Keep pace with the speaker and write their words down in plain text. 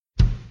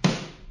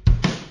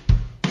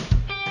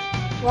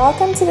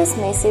Welcome to this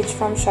message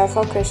from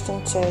Shofar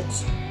Christian Church.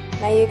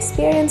 May you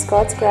experience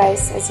God's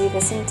grace as you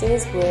listen to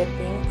His word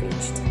being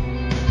preached.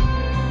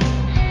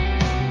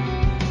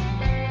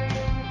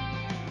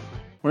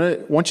 I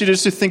want you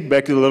just to think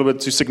back a little bit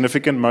to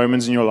significant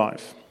moments in your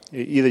life,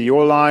 either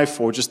your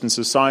life or just in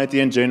society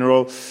in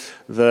general.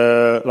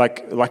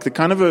 The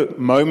kind of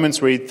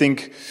moments where you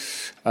think,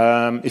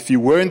 if you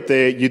weren't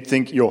there, you'd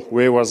think, "Yo,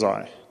 where was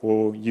I?"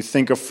 Or you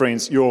think of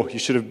friends, "Yo, you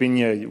should have been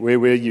here. Where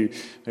were you?"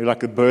 Maybe like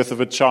the birth of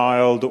a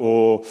child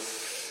or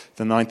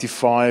the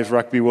 '95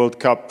 Rugby World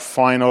Cup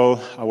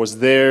final. I was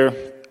there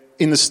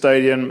in the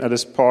stadium at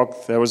this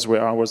park. That was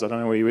where I was. I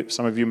don't know where you.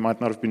 Some of you might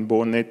not have been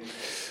born there.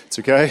 It's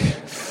okay.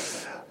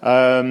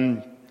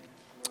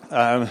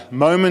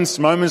 Moments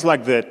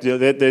like that.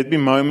 There'd be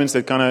moments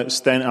that kind of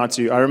stand out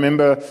to you. I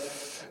remember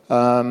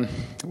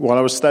while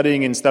I was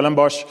studying in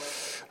Stellenbosch,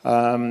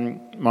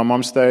 my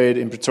mom stayed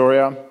in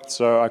Pretoria,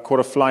 so I caught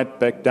a flight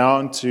back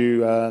down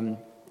to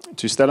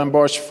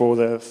Stellenbosch for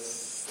the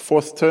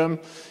fourth term.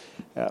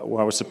 I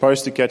was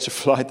supposed to catch a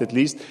flight at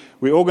least.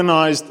 We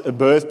organized a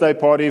birthday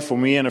party for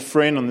me and a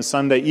friend on the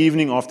Sunday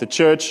evening after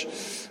church,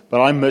 but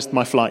I missed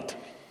my flight.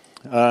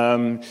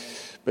 But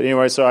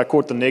anyway, so I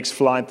caught the next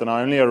flight, and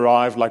I only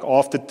arrived like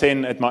after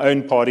 10 at my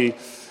own party.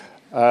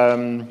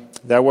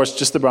 That was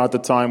just about the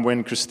time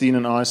when Christine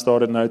and I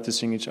started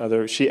noticing each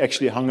other. She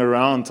actually hung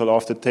around till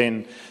after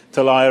 10,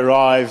 till I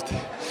arrived.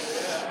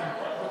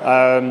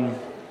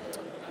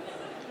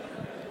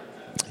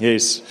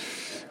 Yes.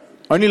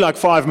 Only like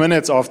 5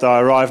 minutes after I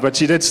arrived, but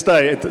she did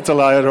stay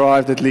till I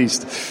arrived at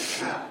least.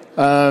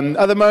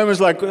 Other moments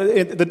like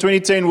the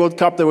 2010 World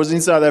Cup that was in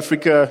South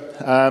Africa.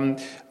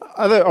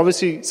 Other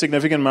obviously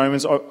significant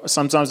moments,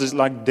 sometimes there's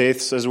like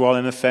deaths as well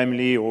in a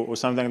family or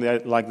something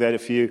like that.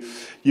 If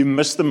you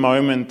miss the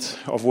moment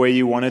of where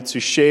you wanted to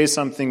share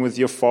something with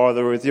your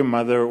father or with your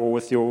mother or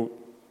with your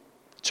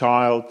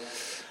child,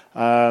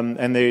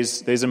 and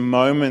there's a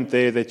moment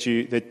there that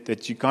you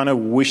kind of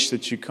wish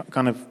that you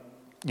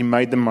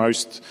made the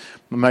most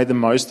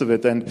of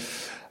it,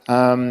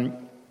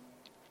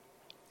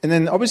 and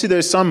then obviously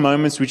there's some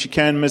moments which you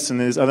can miss, and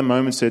there's other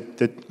moments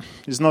that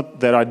is not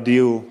that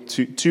ideal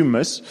to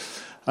miss.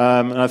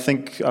 And I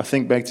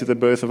think back to the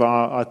birth of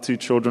our two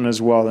children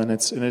as well, and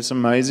it's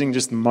amazing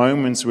just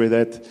moments where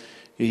that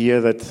you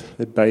hear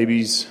that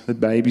babies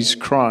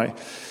cry.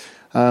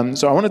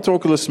 So I want to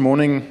talk this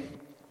morning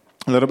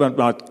a little bit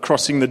about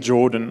crossing the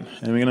Jordan,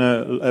 and we're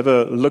going to have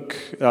a look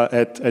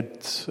at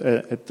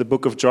the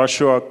book of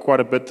Joshua quite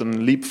a bit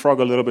and leapfrog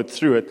a little bit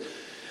through it.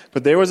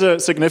 But there was a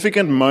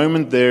significant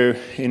moment there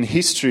in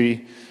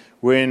history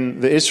when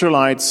the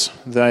Israelites,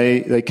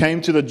 they came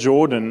to the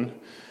Jordan,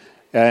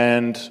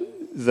 and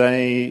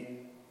if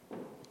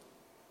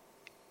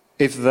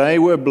they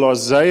were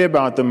blasé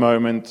about the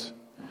moment,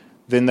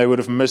 then they would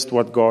have missed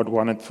what God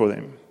wanted for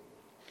them.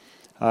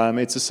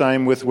 It's the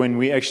same with when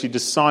we actually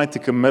decide to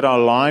commit our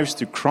lives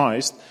to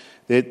Christ.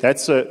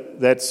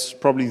 That's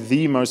probably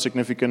the most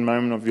significant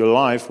moment of your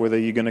life, whether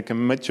you're going to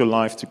commit your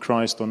life to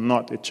Christ or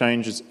not. It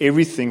changes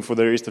everything for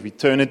the rest of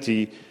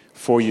eternity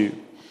for you.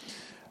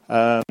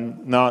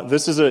 Now,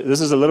 this is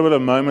a little bit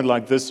of a moment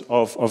like this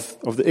of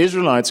the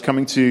Israelites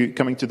coming to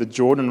the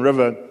Jordan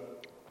River,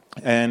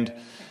 and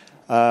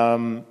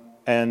now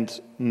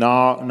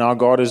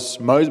God is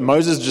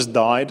Moses just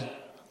died,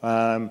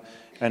 and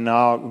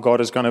now God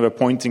is kind of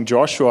appointing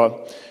Joshua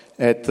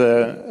at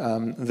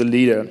the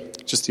leader.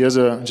 Here's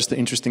an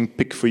interesting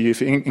pic for you.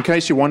 In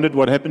case you wondered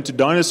what happened to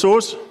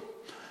dinosaurs.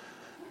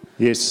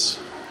 Yes.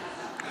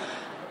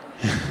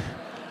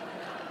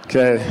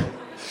 Okay.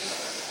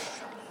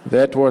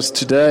 That was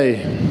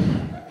today.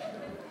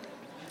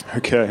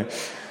 Okay.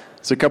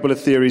 There's a couple of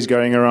theories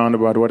going around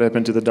about what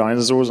happened to the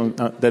dinosaurs, and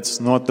that's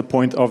not the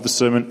point of the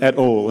sermon at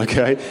all,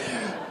 okay?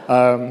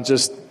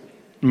 Just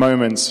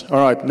moments.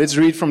 All right, let's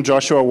read from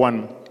Joshua 1.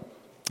 I'm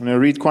going to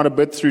read quite a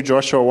bit through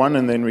Joshua 1,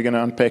 and then we're going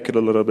to unpack it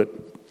a little bit.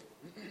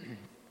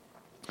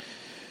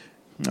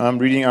 I'm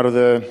reading out of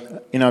the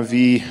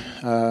NIV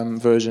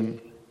version.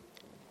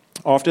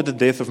 After the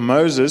death of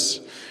Moses,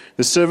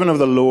 the servant of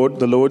the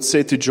Lord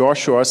said to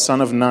Joshua,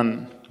 son of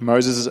Nun,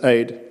 Moses'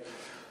 aide,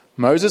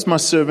 "Moses, my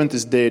servant,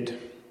 is dead.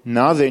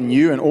 Now then,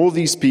 you and all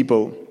these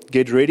people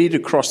get ready to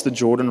cross the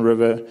Jordan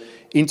River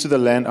into the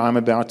land I am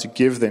about to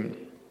give them,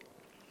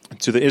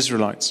 to the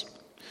Israelites.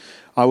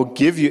 I will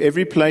give you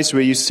every place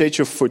where you set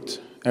your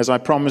foot, as I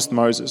promised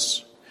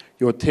Moses.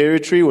 Your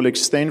territory will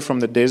extend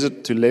from the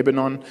desert to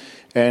Lebanon,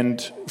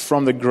 and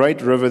from the great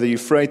river, the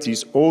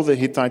Euphrates, all the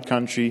Hittite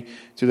country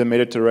to the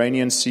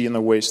Mediterranean Sea in the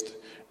west.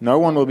 No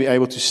one will be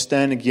able to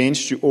stand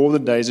against you all the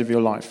days of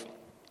your life.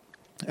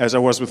 As I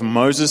was with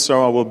Moses,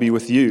 so I will be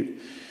with you.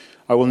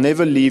 I will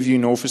never leave you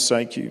nor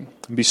forsake you.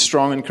 Be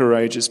strong and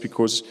courageous,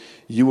 because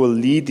you will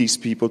lead these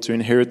people to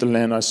inherit the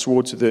land I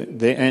swore to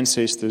their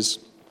ancestors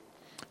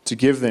to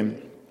give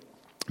them.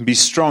 Be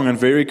strong and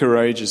very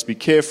courageous. Be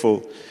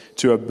careful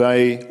to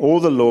obey all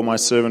the law my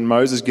servant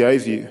Moses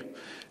gave you.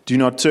 Do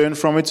not turn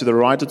from it to the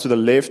right or to the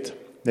left,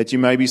 that you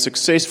may be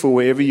successful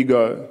wherever you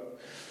go.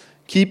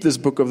 Keep this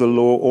book of the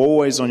law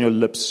always on your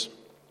lips.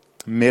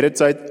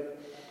 Meditate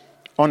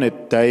on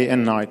it day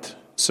and night,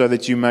 so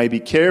that you may be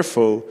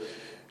careful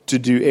to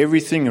do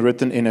everything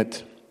written in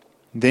it.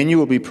 Then you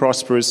will be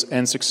prosperous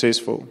and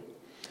successful.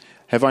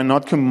 Have I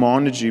not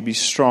commanded you, be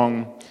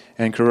strong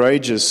and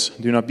courageous?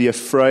 Do not be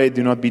afraid,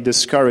 do not be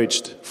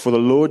discouraged, for the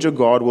Lord your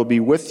God will be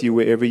with you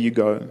wherever you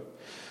go.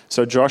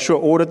 So Joshua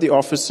ordered the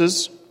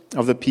officers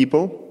of the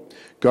people,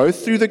 go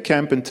through the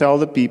camp and tell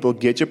the people,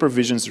 get your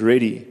provisions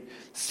ready.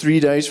 3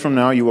 days from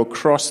now you will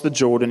cross the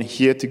Jordan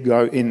here to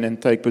go in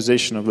and take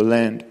possession of the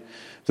land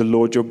the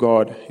Lord your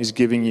God is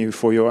giving you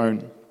for your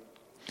own.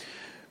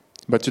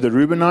 But to the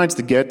Reubenites,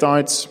 the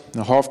Gadites,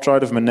 the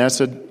half-tribe of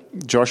Manasseh,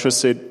 Joshua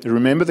said,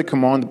 remember the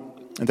command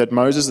that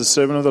Moses, the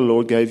servant of the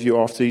Lord, gave you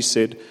after he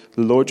said,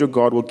 the Lord your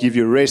God will give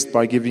you rest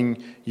by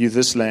giving you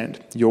this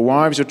land. Your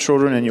wives, your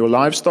children, and your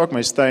livestock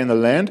may stay in the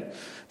land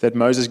that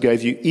Moses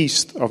gave you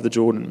east of the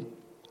Jordan.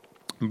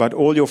 But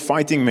all your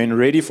fighting men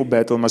ready for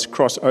battle must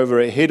cross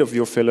over ahead of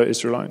your fellow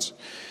Israelites.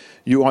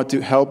 You are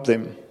to help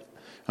them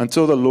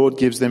until the Lord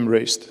gives them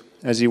rest,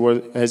 as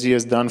he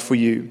has done for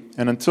you,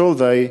 and until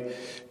they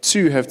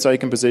too have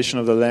taken possession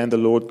of the land the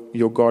Lord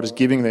your God is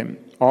giving them.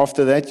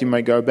 After that you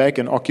may go back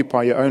and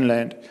occupy your own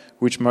land,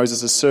 which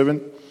Moses, the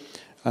servant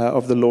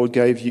of the Lord,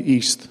 gave you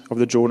east of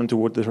the Jordan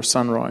toward the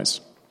sunrise.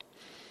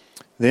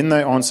 Then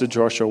they answered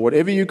Joshua,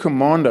 whatever you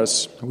command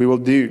us, we will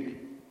do.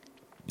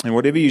 And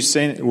wherever you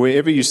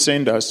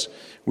send us,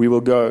 we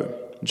will go.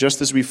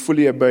 Just as we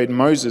fully obeyed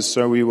Moses,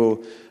 so we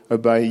will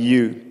obey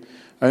you.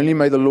 Only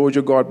may the Lord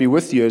your God be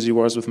with you as he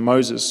was with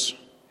Moses.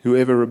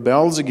 Whoever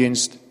rebels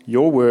against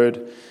your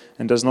word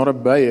and does not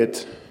obey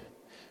it,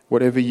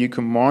 whatever you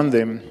command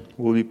them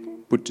will be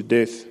put to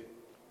death.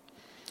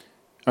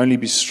 Only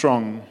be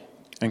strong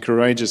and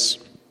courageous.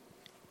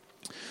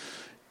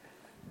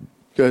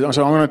 Okay,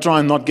 so I'm going to try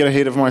and not get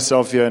ahead of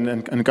myself here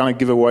and kind of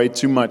give away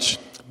too much.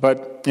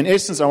 But in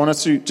essence, I want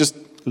us to just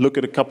look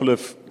at a couple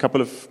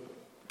of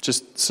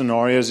just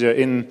scenarios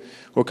here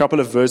or a couple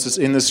of verses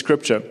in the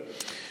scripture.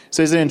 It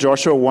says there in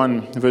Joshua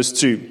 1, verse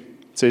 2,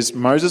 it says,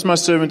 Moses, my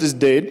servant, is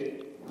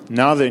dead.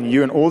 Now then,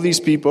 you and all these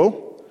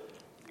people,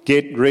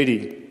 get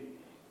ready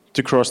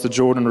to cross the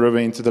Jordan River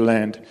into the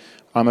land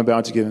I'm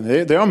about to give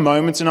them. There are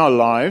moments in our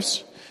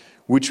lives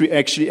which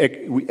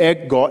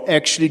God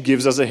actually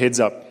gives us a heads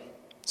up.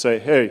 Say,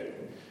 hey,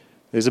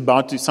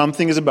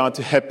 something is about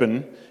to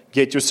happen.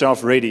 Get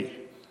yourself ready.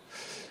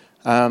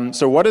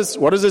 So what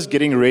does this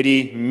getting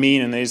ready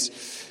mean? And this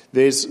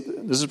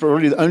is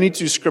probably the only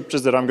two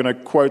scriptures that I'm going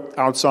to quote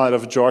outside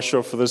of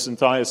Joshua for this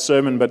entire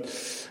sermon. But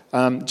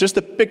just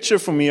a picture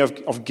for me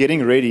of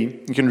getting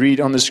ready. You can read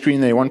on the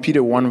screen there, 1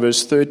 Peter 1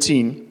 verse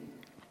 13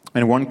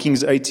 and 1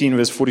 Kings 18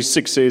 verse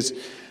 46 says,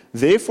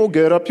 therefore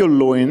gird up your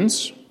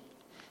loins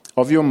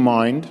of your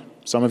mind.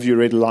 Some of you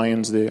read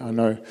lions there, I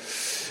know.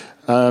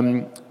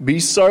 Be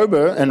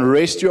sober and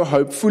rest your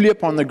hope fully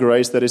upon the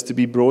grace that is to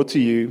be brought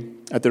to you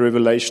at the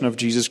revelation of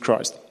Jesus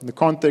Christ. The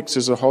context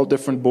is a whole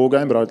different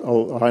ballgame, but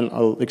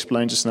I'll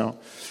explain just now.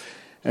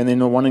 And then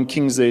the one in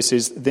Kings there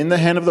says, then the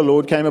hand of the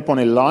Lord came upon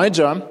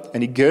Elijah,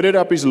 and he girded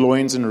up his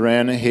loins and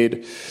ran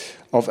ahead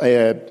of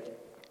Ahab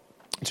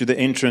to the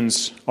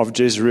entrance of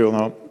Jezreel.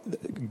 Now,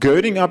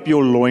 girding up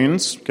your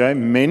loins, okay,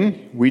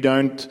 men, we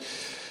don't,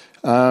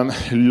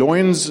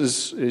 loins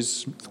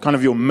is kind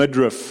of your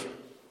midriff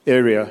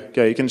area.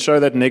 Okay, you can show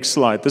that next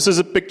slide. This is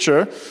a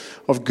picture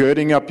of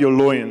girding up your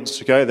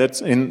loins. Okay, that's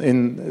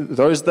in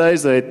those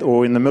days,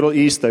 or in the Middle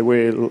East, they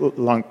wear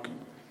long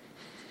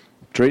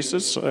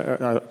dresses.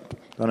 I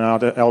don't know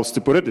how else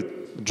to put it.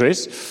 A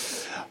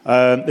dress,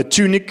 a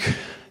tunic,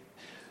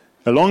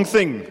 a long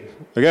thing.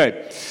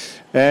 Okay,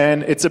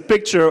 and it's a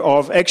picture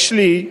of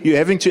you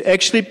having to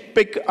actually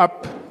pick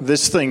up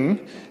this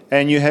thing,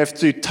 and you have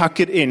to tuck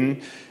it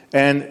in.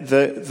 And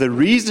the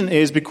reason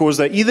is because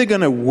they're either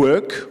going to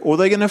work, or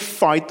they're going to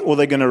fight, or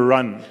they're going to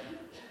run.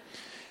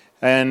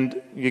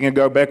 And you can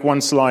go back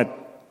one slide.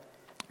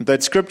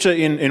 That scripture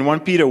in 1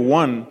 Peter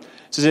 1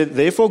 says,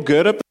 therefore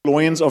gird up the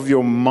loins of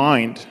your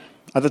mind.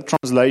 Other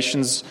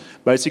translations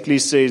basically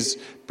says,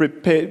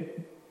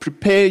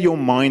 prepare your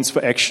minds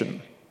for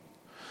action.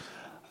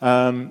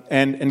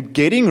 And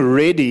getting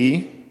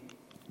ready,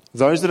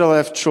 those that will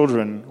have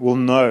children will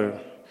know,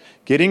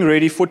 getting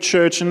ready for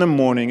church in the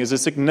morning is a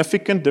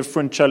significant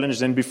different challenge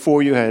than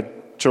before you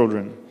had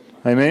children.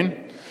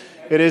 Amen?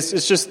 It is.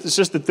 It's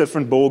just a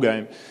different ball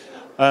game.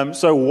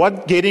 So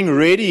what getting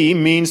ready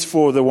means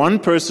for the one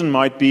person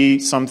might be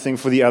something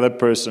for the other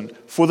person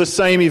for the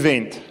same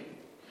event.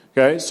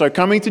 Okay? So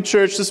coming to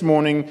church this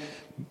morning,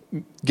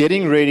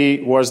 getting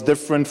ready was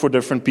different for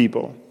different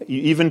people.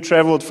 You even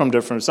traveled from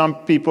different. Some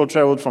people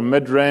traveled from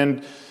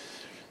Midrand,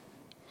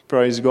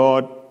 praise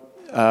God,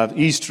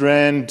 East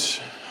Rand,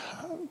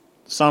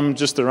 some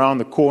just around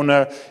the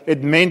corner.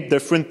 It meant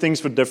different things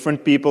for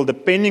different people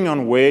depending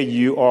on where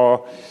you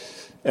are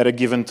at a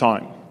given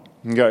time.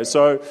 Okay,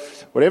 so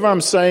whatever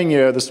I'm saying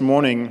here this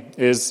morning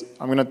is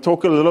I'm going to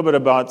talk a little bit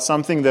about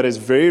something that is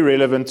very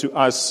relevant to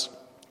us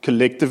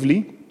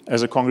collectively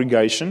as a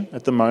congregation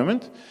at the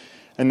moment.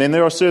 And then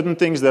there are certain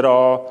things that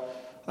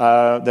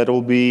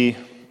will be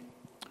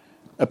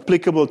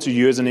applicable to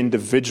you as an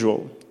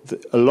individual.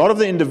 A lot of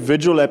the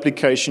individual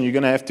application, you're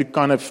going to have to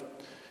kind of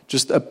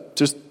just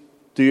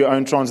do your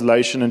own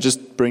translation and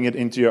just bring it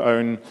into your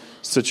own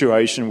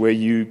situation where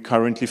you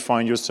currently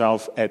find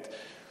yourself at.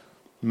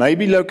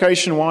 Maybe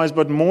location-wise,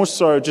 but more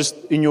so just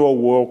in your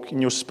walk,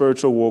 in your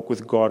spiritual walk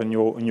with God, in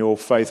your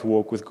faith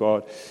walk with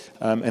God,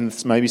 and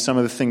it's maybe some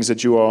of the things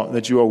that you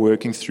are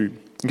working through.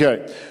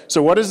 Okay,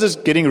 so what does this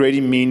getting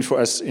ready mean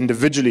for us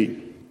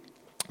individually?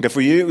 Okay,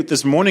 for you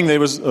this morning there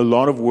was a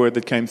lot of word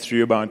that came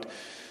through about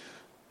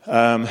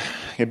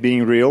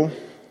being real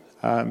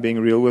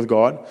with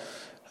God.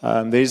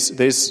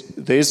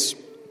 There's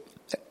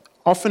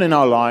often in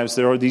our lives,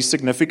 there are these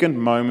significant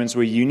moments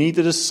where you need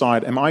to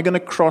decide, am I going to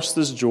cross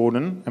this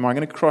Jordan? Am I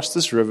going to cross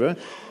this river?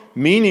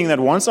 Meaning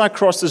that once I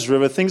cross this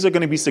river, things are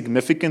going to be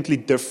significantly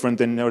different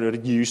than what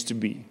it used to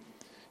be.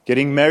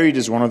 Getting married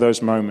is one of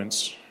those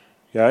moments.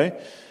 Okay?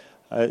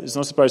 It's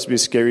not supposed to be a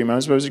scary moment,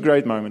 it's supposed to be a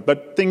great moment.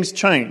 But things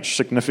change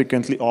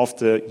significantly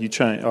after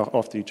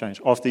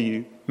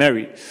you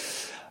marry.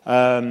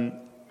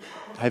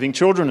 Having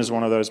children is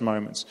one of those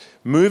moments.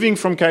 Moving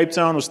from Cape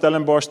Town or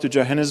Stellenbosch to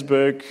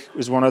Johannesburg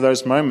is one of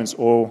those moments,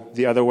 or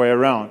the other way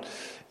around.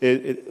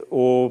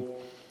 Or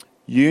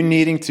you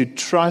needing to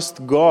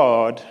trust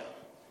God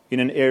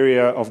in an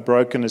area of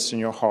brokenness in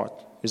your heart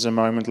is a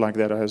moment like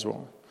that as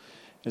well.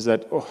 Is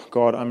that, oh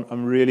God,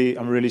 I'm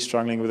really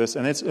struggling with this,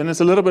 and it's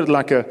a little bit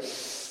like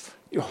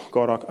oh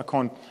God,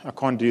 I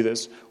can't do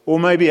this. Or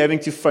maybe having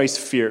to face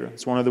fear.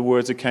 It's one of the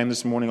words that came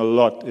this morning a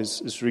lot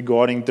is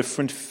regarding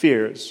different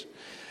fears.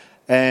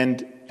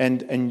 And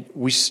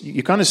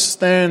you kind of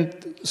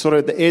stand sort of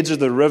at the edge of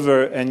the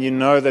river, and you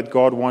know that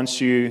God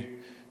wants you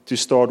to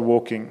start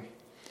walking.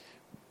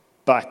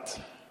 But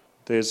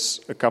there's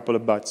a couple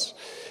of buts.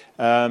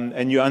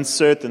 And you're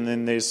uncertain,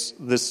 and there's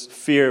this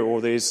fear, or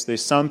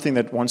there's something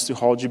that wants to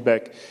hold you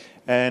back.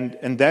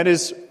 And that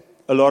is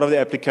a lot of the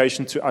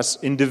application to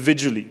us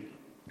individually.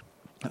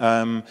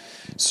 But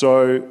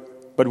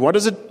what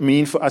does it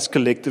mean for us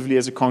collectively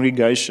as a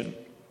congregation?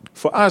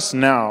 For us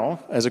now,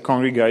 as a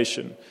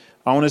congregation,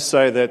 I want to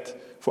say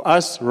that for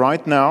us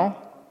right now,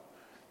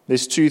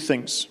 there's two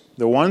things.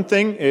 The one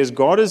thing is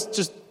God is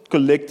just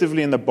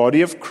collectively in the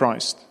body of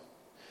Christ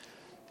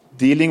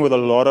dealing with a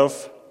lot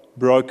of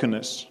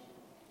brokenness.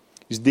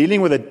 He's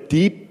dealing with a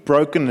deep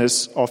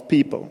brokenness of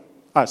people,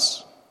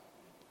 us.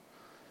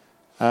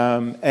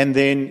 And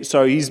then,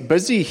 so he's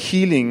busy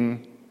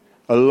healing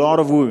a lot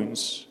of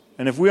wounds.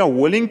 And if we are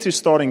willing to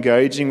start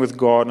engaging with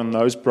God in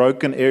those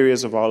broken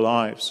areas of our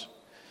lives,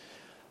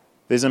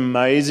 there's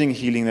amazing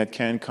healing that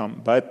can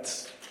come.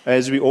 But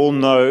as we all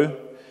know,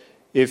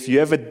 if you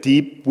have a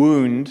deep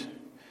wound,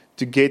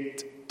 to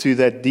get to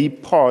that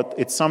deep part,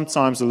 it's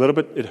sometimes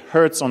it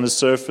hurts on the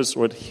surface,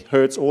 or it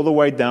hurts all the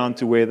way down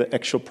to where the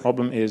actual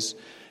problem is,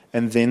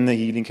 and then the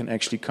healing can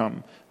actually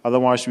come.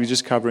 Otherwise, we're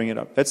just covering it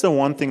up. That's the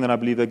one thing that I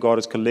believe that God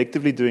is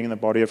collectively doing in the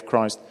body of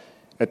Christ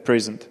at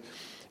present.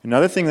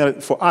 Another thing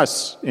that for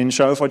us in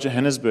Shofar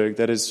Johannesburg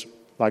that is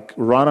like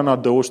right on our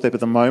doorstep at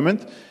the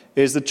moment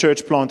is the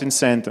church plant in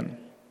Sandton.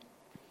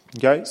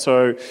 Okay,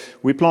 so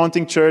we're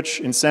planting church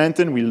in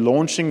Sandton. We're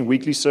launching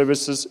weekly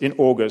services in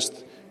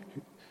August.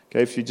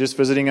 Okay, if you're just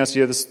visiting us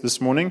here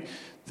this morning,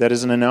 that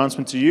is an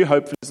announcement to you.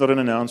 Hopefully it's not an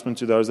announcement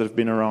to those that have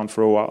been around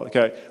for a while.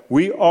 Okay,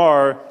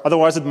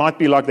 otherwise it might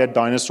be like that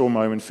dinosaur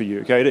moment for you.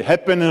 Okay, it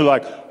happened and you're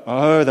like,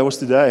 oh, that was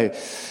today.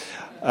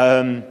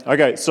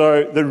 Okay,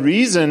 so the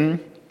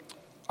reason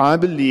I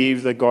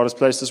believe that God has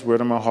placed this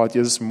word on my heart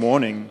here this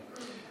morning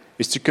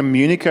is to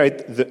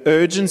communicate the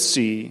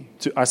urgency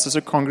to us as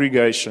a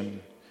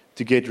congregation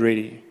to get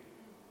ready.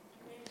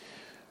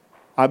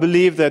 I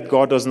believe that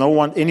God does not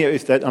want any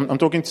of that. I'm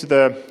talking to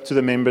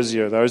the members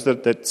here, those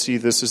that see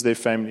this as their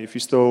family. If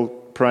you're still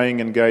praying,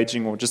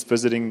 engaging, or just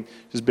visiting,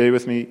 just bear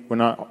with me when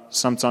I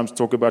sometimes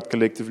talk about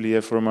collectively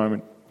here for a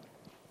moment.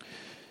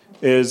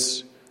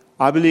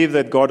 I believe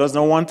that God does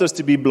not want us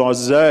to be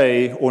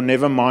blasé or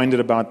never-minded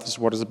about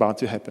what is about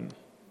to happen.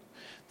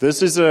 For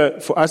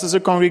us as a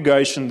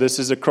congregation, this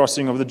is a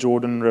crossing of the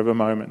Jordan River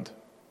moment.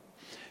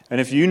 And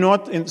if you're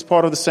not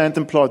part of the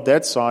Sandton plot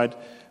that side,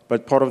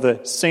 but part of the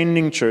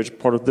sending church,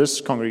 part of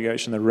this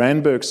congregation, the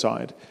Randburg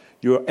side,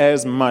 you're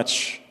as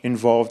much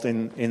involved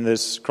in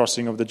this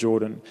crossing of the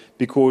Jordan.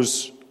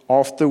 Because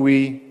after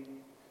we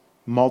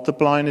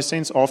multiply, in a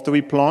sense, after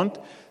we plant,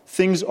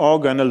 things are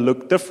going to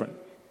look different.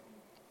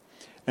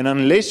 And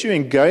unless you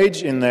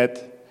engage in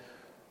that,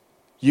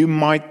 you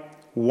might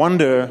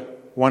wonder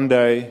one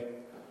day,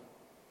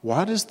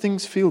 why does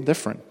things feel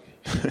different?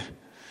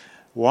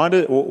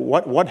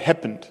 What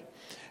happened?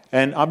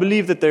 And I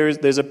believe that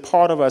there's a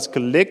part of us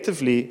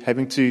collectively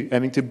having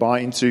to buy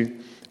into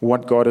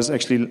what God has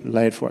actually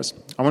laid for us.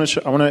 I want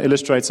to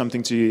illustrate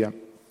something to you here.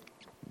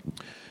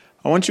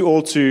 I want you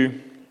all to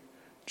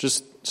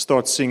just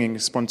start singing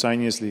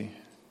spontaneously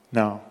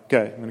now.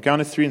 Okay, I'm going to count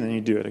to 3 and then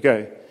you do it.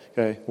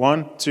 Okay,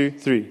 1, 2,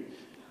 3.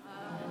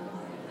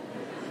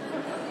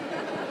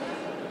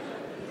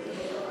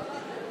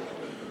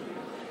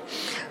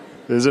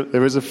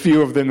 There was a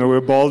few of them that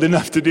were bold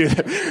enough to do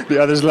that.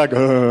 The others like,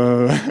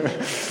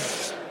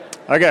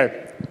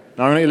 Okay,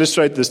 now I'm going to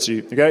illustrate this to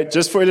you. Okay,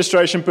 just for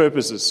illustration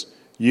purposes.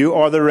 You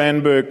are the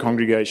Randburg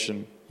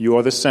congregation. You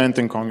are the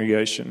Sandton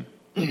congregation.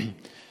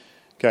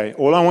 Okay,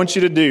 all I want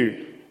you to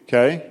do,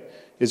 okay,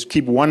 is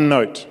keep one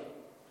note.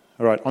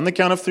 All right, on the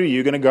count of 3,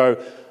 you're going to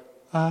go,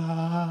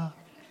 ah.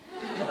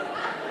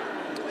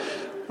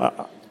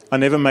 I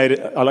never made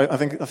it. I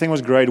think it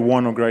was grade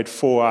 1 or grade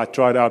 4. I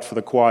tried out for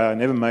the choir. I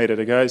never made it.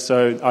 Okay,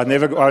 so I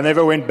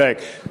never went back.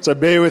 So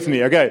bear with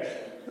me. Okay,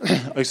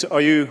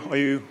 are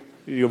you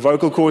your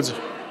vocal cords?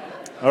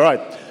 All right.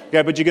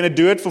 Okay, but you're going to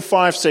do it for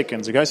 5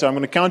 seconds. Okay, so I'm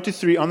going to count to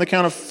 3. On the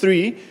count of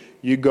 3,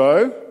 you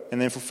go,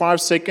 and then for 5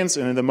 seconds,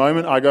 and in the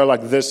moment I go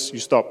like this, you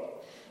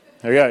stop.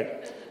 Okay.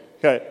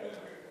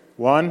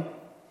 1,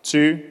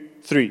 2,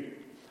 3.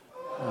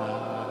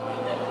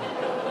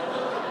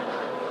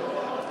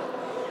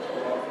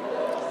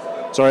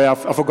 Sorry, I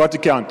forgot to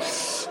count.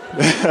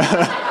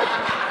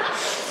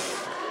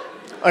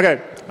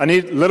 Okay, I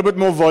need a little bit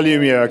more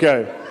volume here.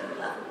 Okay,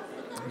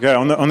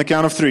 on the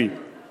count of 3.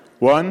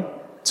 1,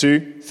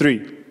 2,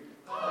 3.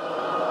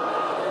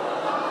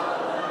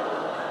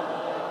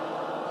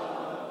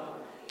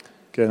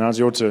 Okay, now it's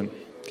your turn.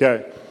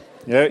 Okay,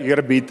 yeah, you got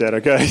to beat that.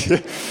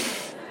 Okay,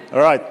 all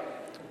right.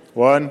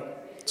 1,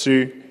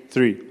 2,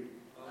 3.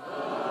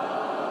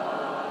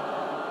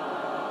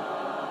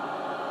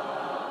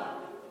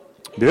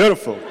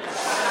 Beautiful.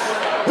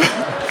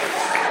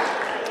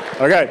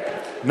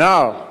 Okay,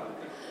 now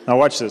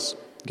watch this.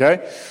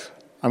 Okay,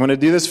 I'm going to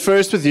do this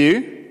first with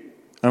you.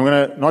 I'm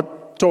going to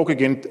not talk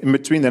again in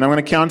between. Then I'm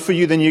going to count for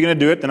you. Then you're going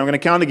to do it. Then I'm going to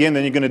count again.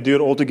 Then you're going to do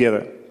it all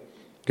together.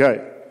 Okay,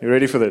 you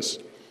ready for this?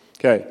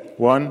 Okay,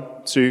 1,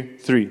 2,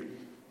 3.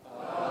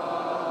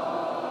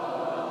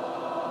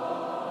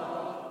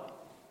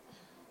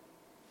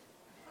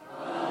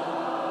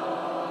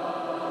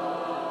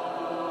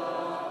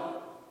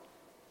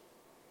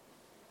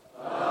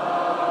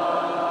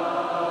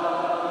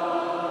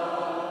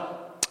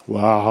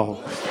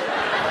 Wow.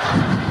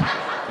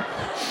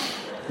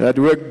 That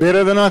worked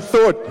better than I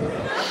thought.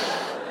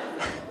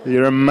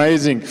 You're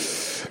amazing.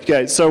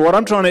 Okay, so what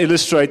I'm trying to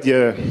illustrate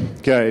here,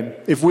 okay,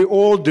 if we're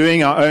all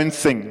doing our own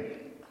thing,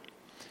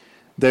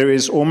 there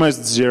is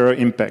almost zero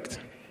impact.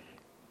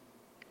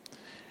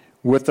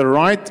 With the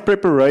right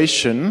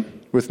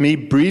preparation, with me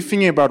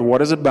briefing you about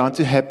what is about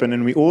to happen,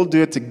 and we all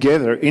do it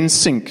together in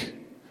sync,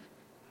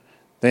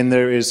 then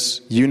there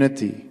is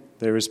unity.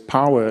 There is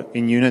power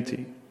in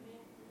unity.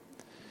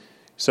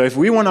 So if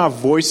we want our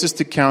voices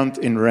to count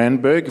in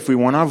Randburg, if we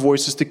want our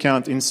voices to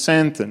count in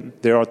Sandton,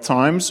 there are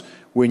times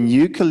when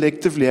you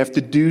collectively have to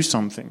do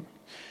something.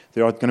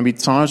 There are going to be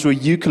times where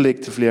you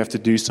collectively have to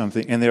do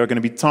something, and there are going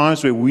to be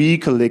times where we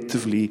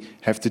collectively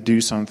have to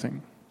do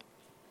something.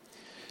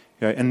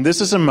 Okay, and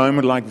this is a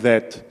moment like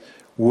that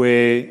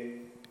where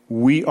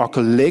we are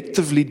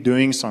collectively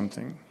doing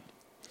something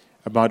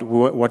about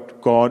what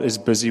God is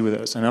busy with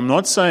us. And I'm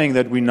not saying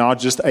that we're now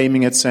just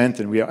aiming at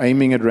Sandton. We are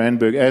aiming at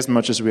Randburg as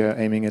much as we are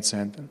aiming at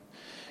Sandton.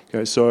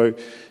 Okay, so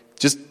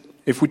just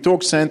if we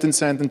talk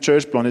Sandton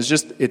Church Plan,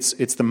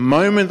 it's the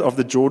moment of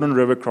the Jordan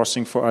River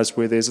crossing for us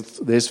where there's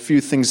a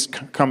few things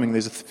coming,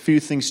 there's a few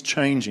things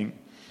changing.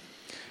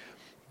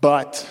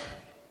 But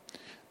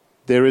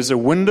there is a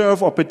window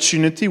of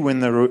opportunity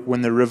when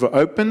the river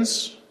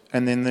opens,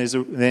 and then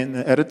then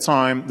at a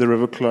time the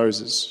river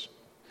closes.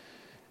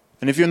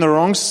 And if you're on the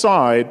wrong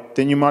side,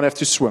 then you might have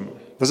to swim.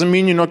 Doesn't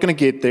mean you're not going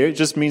to get there. It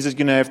just means that you're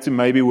going to have to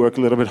maybe work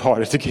a little bit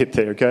harder to get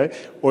there, okay?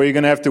 Or you're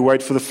going to have to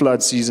wait for the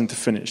flood season to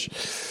finish.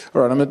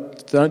 All right,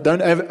 don't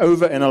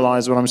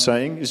overanalyze what I'm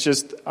saying. It's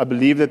just I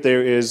believe that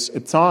there is a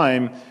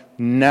time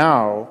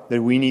now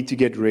that we need to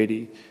get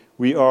ready.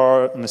 We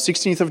are on the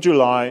 16th of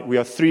July. We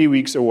are 3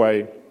 weeks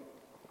away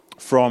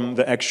from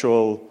the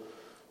actual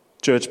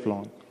church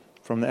plant,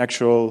 from the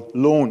actual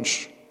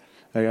launch.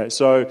 Okay,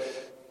 so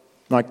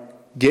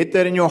get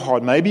that in your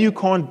heart. Maybe you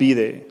can't be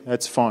there.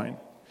 That's fine.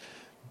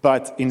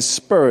 But in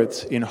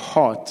spirit, in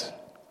heart,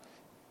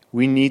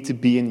 we need to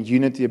be in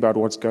unity about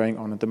what's going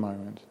on at the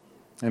moment.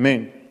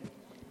 Amen.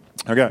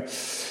 Okay.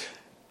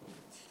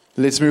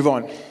 Let's move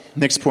on.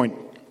 Next point.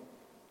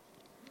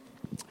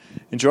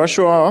 In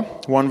Joshua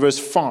 1 verse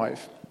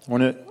 5, I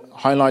want to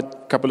highlight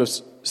a couple of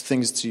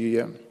things to you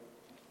here.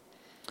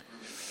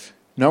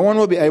 No one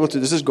will be able to,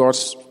 this is God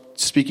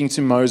speaking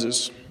to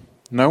Moses,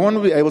 no one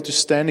will be able to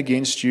stand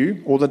against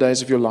you all the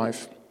days of your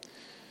life.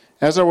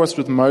 As I was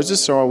with Moses,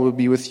 so I will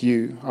be with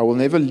you. I will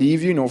never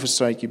leave you nor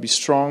forsake you. Be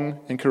strong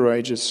and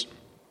courageous,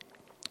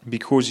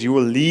 because you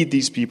will lead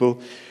these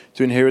people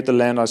to inherit the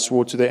land I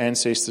swore to their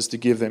ancestors to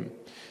give them.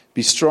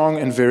 Be strong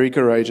and very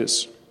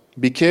courageous.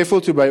 Be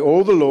careful to obey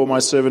all the law my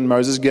servant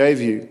Moses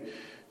gave you.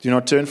 Do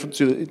not turn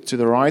to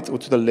the right or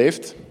to the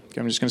left.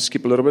 Okay, I'm just going to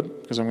skip a little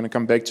bit because I'm going to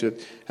come back to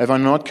it. Have I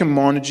not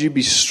commanded you?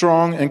 Be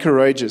strong and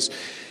courageous.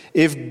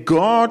 If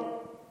God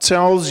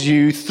tells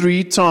you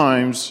 3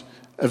 times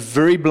a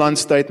very blunt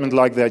statement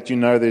like that, you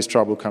know there's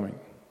trouble coming.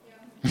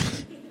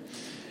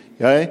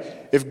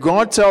 Okay? If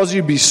God tells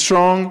you be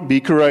strong, be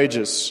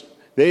courageous,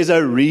 There's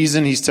a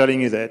reason he's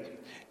telling you that,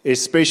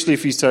 especially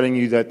if he's telling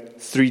you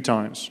that 3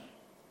 times.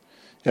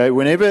 Okay,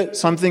 whenever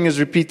something is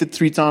repeated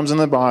 3 times in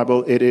the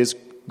Bible, it is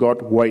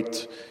got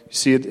weight. You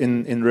see it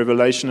in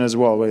Revelation as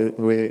well, where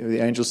the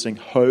angels sing,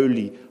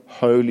 "Holy,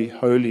 holy,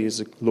 holy is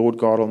the Lord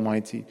God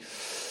Almighty."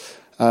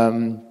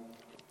 Okay,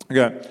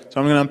 so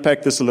I'm going to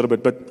unpack this a little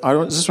bit, but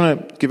I just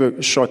want to give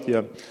a shot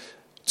here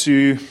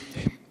to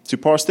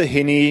Pastor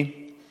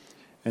Henny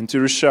and to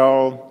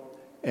Rochelle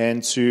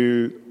and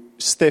to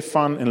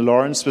Stefan and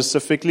Lauren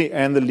specifically,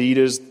 and the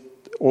leaders,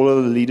 all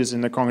of the leaders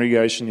in the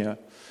congregation here.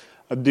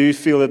 I do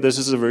feel that this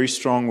is a very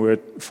strong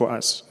word for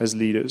us as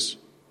leaders.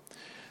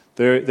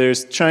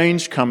 There's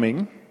change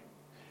coming,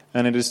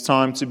 and it is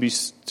time to be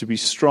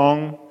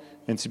strong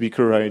and to be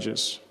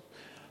courageous.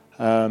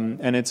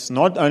 And it's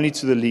not only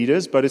to the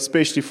leaders, but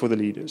especially for the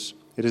leaders.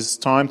 It is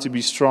time to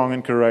be strong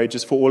and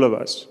courageous for all of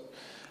us.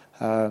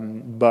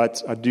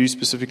 But I do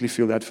specifically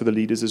feel that for the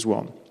leaders as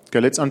well.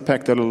 Okay, let's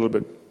unpack that a little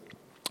bit.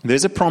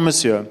 There's a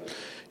promise here.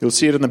 You'll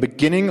see it in the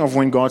beginning of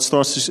when God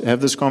starts to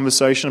have this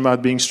conversation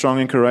about being strong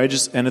and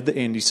courageous, and at the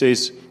end he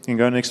says, you can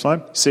go next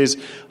slide, he says,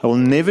 "I will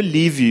never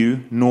leave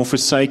you nor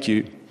forsake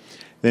you."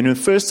 Then the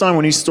first time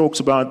when he talks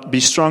about be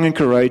strong and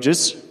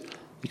courageous,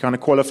 he kind of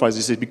qualifies.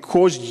 He says,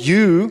 "Because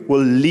you will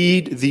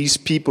lead these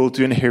people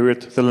to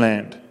inherit the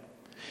land."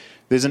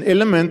 There's an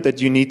element that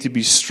you need to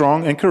be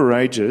strong and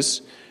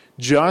courageous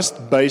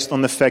just based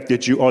on the fact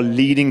that you are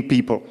leading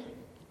people.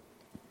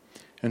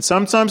 And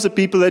sometimes the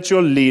people that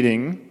you're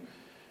leading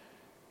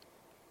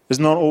is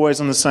not always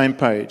on the same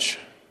page.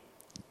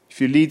 If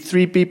you lead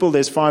 3 people,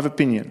 there's 5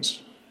 opinions.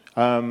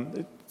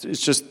 It's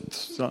just,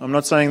 I'm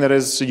not saying that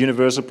as a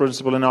universal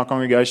principle in our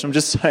congregation. I'm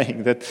just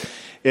saying that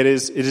it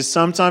is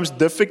sometimes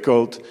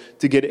difficult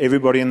to get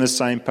everybody on the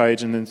same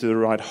page and into the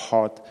right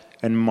heart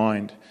and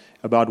mind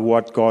about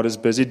what God is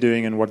busy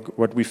doing and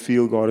what we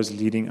feel God is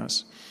leading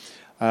us.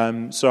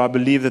 So I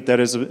believe that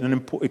is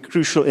a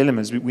crucial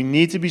element. We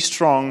need to be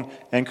strong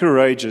and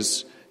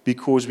courageous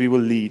because we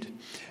will lead.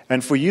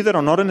 And for you that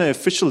are not in an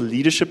official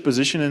leadership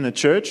position in the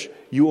church,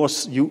 you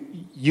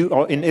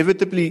are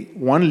inevitably,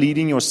 one,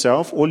 leading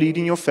yourself or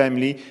leading your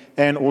family,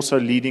 and also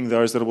leading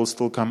those that will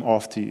still come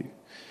after you.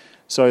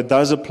 So it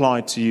does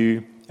apply to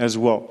you as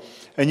well.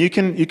 And you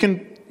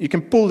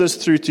can pull this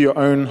through to your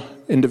own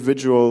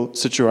individual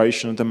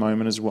situation at the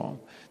moment as well.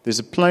 There's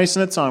a place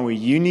and a time where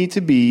you need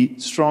to be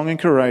strong and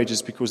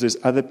courageous because there's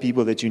other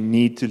people that you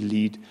need to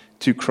lead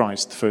to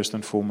Christ first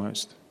and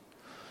foremost.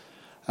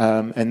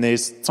 And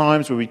there's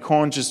times where we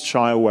can't just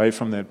shy away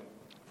from that.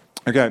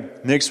 Okay,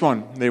 next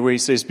one, there where he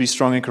says, be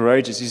strong and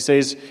courageous. He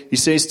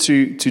says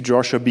to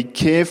Joshua, be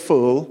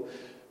careful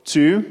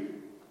to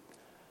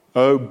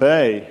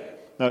obey.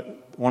 No,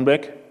 one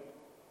back.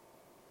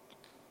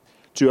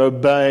 To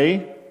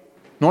obey,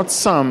 not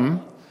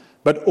some,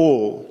 but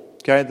all.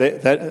 Okay,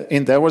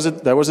 there was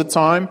a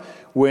time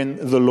when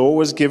the law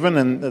was given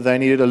and they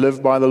needed to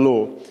live by the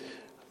law.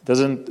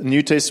 The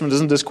New Testament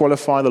doesn't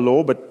disqualify the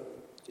law, but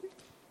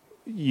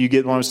you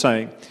get what I'm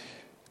saying.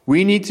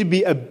 We need to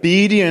be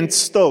obedient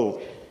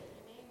still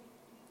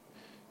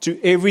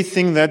to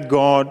everything that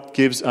God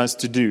gives us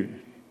to do,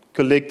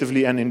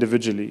 collectively and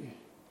individually.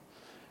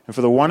 And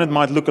for the one, it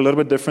might look a little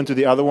bit different to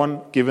the other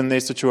one, given their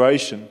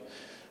situation.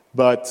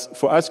 But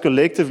for us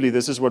collectively,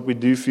 this is what we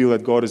do feel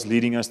that God is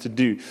leading us to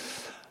do.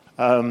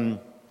 And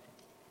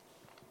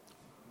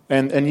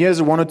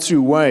here's 1 or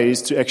 2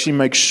 ways to actually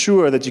make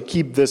sure that you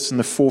keep this in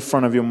the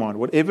forefront of your mind.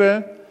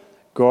 Whatever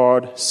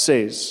God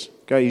says,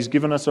 okay, He's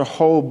given us a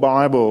whole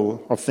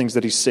Bible of things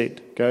that He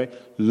said. Okay,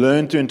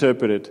 learn to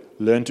interpret it.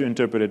 Learn to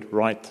interpret it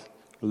right.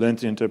 Learn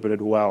to interpret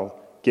it well.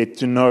 Get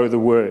to know the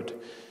Word.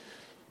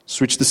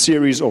 Switch the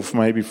series off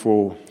maybe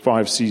for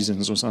 5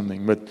 seasons or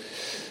something, but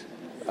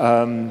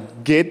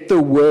get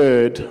the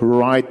Word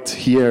right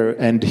here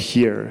and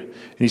here.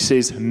 And He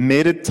says,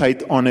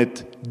 meditate on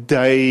it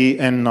day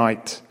and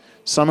night.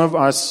 Some of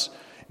us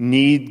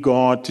need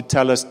God to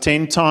tell us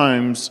 10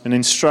 times an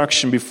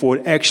instruction before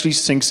it actually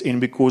sinks in,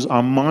 because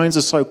our minds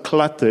are so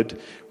cluttered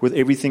with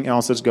everything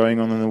else that's going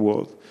on in the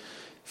world.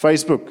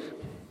 Facebook,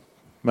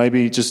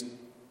 maybe just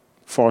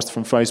fast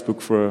from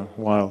Facebook for a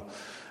while.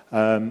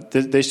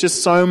 There's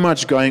just so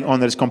much going on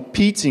that is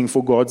competing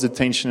for God's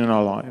attention in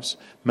our lives.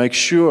 Make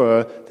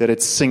sure that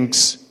it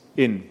sinks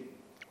in.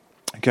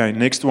 Okay,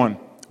 next one,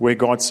 where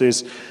God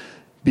says,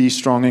 be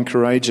strong and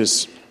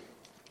courageous.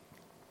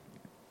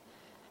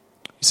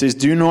 He says,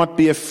 do not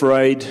be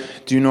afraid,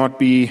 do not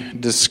be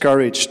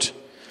discouraged.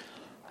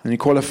 And He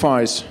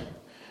qualifies.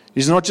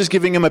 He's not just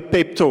giving him a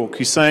pep talk.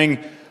 He's saying,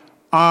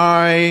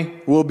 I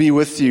will be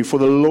with you, for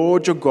the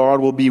Lord your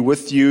God will be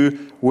with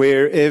you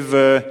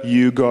wherever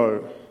you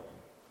go.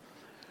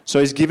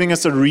 So He's giving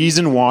us a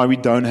reason why we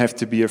don't have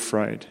to be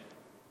afraid.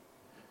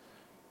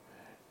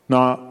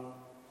 Now,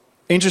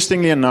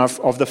 interestingly enough,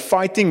 of the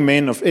fighting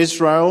men of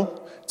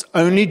Israel, it's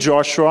only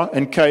Joshua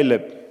and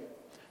Caleb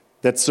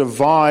that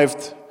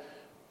survived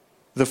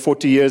the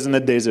 40 years in the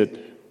desert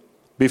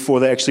before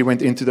they actually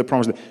went into the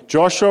promised land.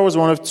 Joshua was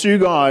one of 2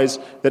 guys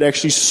that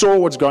actually saw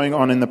what's going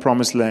on in the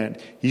promised land.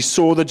 He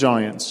saw the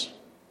giants.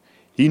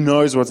 He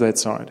knows what's that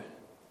side.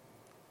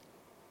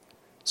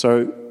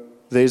 So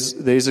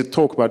there's a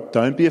talk about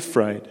don't be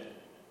afraid.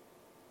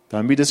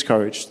 Don't be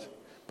discouraged.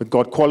 But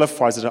God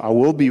qualifies it. I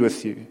will be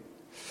with you.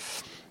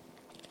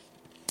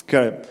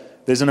 Okay.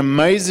 There's an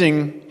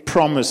amazing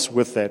promise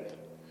with that.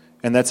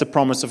 And that's a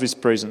promise of His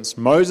presence.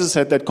 Moses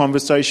had that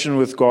conversation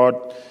with God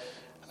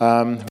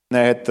when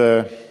they had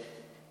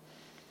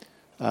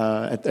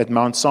at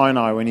Mount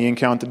Sinai, when he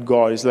encountered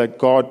God. He's like,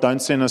 God,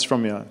 don't send us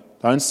from here.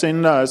 Don't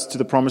send us to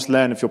the promised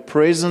land if your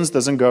presence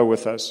doesn't go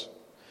with us.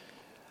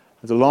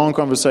 It's a long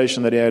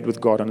conversation that he had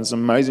with God, and it's an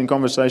amazing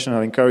conversation.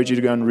 I encourage you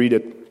to go and read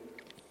it.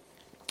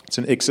 It's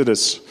in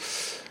Exodus.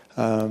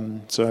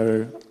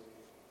 So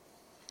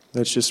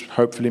that's just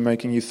hopefully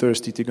making you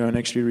thirsty to go and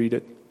actually read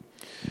it.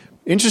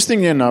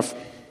 Interestingly enough,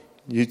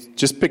 you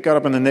just pick it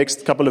up in the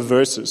next couple of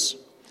verses.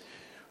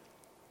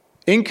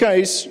 In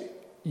case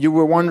you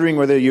were wondering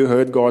whether you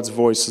heard God's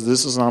voice,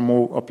 this is now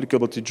more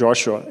applicable to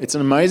Joshua. It's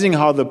amazing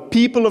how the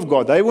people of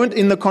God, they weren't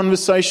in the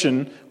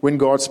conversation when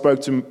God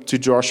spoke to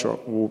Joshua.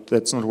 Well,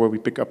 that's not what we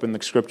pick up in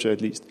the scripture,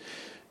 at least.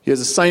 Here's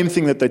the same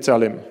thing that they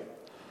tell him.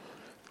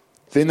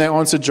 Then they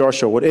answered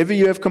Joshua, whatever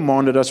you have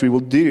commanded us, we will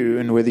do,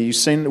 and where you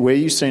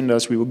send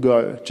us, we will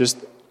go.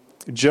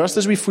 Just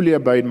as we fully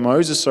obeyed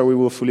Moses, so we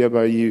will fully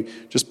obey you.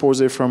 Just pause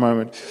there for a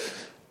moment.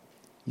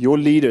 Your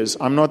leaders,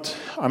 I'm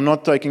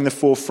not taking the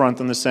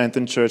forefront on the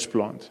Sandton church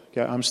plant.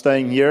 Okay, I'm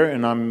staying here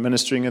and I'm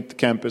ministering at the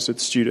campus with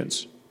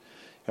students.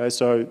 Okay,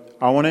 so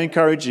I want to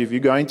encourage you, if you're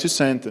going to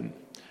Sandton,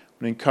 I want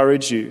to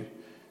encourage you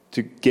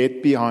to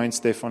get behind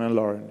Stefan and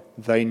Lauren.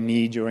 They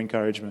need your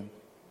encouragement.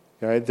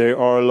 Okay, there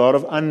are a lot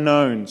of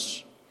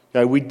unknowns.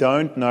 Okay, we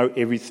don't know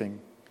everything,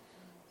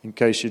 in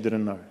case you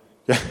didn't know.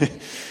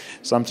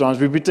 Sometimes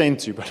we pretend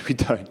to, but we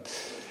don't.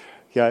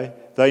 Okay,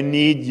 they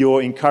need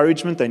your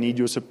encouragement. They need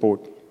your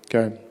support.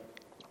 Okay.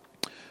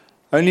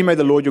 Only may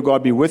the Lord your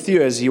God be with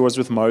you as He was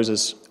with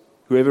Moses.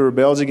 Whoever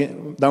rebels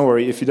against, don't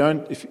worry, if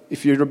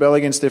you rebel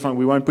against Stefan,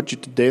 we won't put you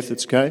to death.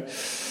 It's okay.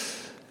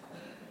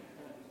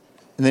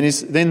 And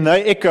then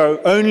they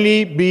echo,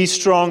 only be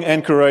strong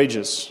and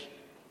courageous.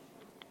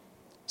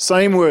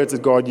 Same words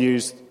that God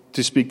used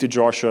to speak to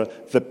Joshua.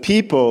 The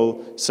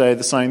people say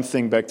the same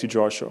thing back to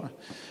Joshua.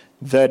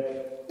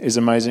 That is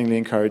amazingly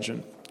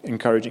encouraging.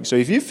 So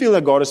if you feel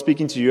that God is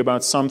speaking to you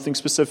about something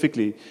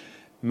specifically,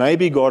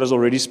 maybe God has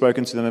already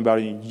spoken to them about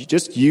it.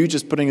 Just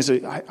putting it.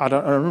 I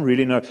don't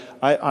really know.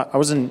 I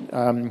was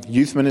in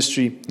youth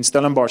ministry in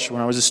Stellenbosch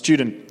when I was a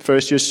student,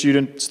 first year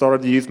student,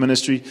 started the youth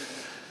ministry.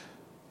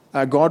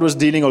 God was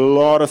dealing a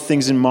lot of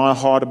things in my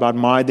heart about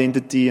my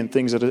identity and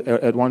things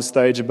at one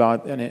stage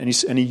about,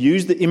 and He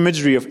used the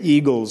imagery of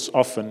eagles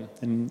often,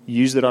 and He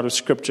used it out of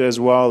Scripture as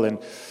well. And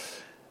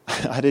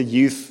I had a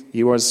youth.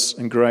 He was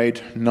in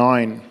grade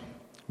 9.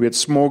 We had a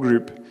small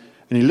group,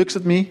 and he looks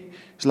at me.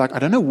 He's like, I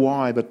don't know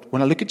why, but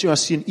when I look at you, I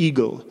see an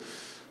eagle.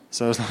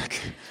 So I was like,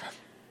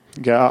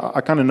 okay, I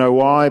kind of know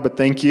why, but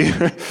thank you.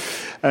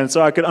 And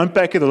so I could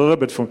unpack it a little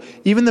bit for him.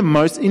 Even the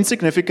most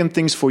insignificant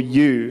things for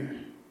you,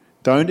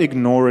 don't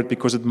ignore it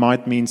because it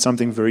might mean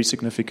something very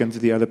significant to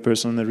the other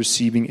person on the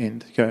receiving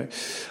end. Okay,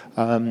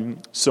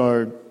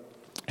 so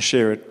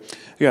share it.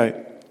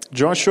 Okay,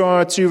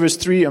 Joshua 2 verse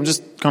 3. I'm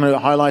just kind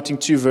of highlighting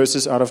 2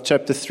 verses out of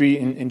chapter 3.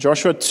 In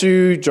Joshua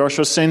 2,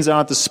 Joshua sends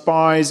out the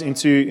spies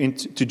into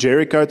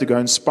Jericho to go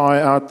and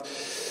spy out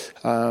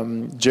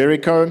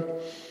Jericho.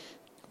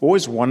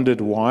 Always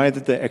wondered why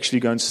did they actually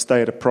go and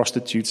stay at a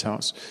prostitute's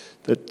house.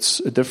 That's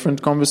a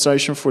different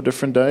conversation for a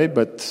different day,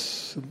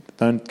 but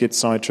don't get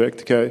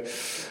sidetracked. Okay.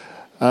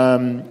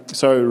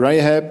 So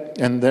Rahab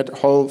and that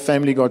whole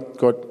family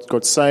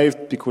got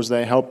saved because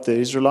they helped the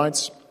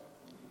Israelites.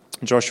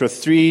 Joshua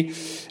 3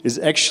 is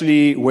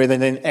actually where they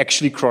then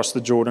actually crossed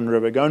the Jordan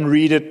River. Go and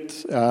read it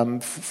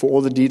for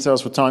all the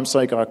details. For time's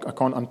sake, I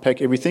can't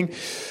unpack everything.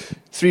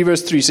 3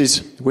 verse 3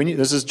 says,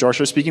 this is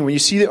Joshua speaking, when you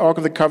see the ark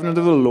of the covenant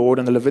of the Lord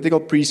and the Levitical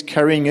priest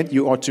carrying it,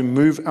 you are to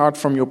move out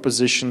from your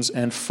positions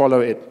and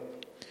follow it.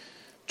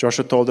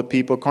 Joshua told the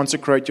people,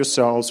 consecrate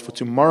yourselves, for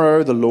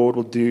tomorrow the Lord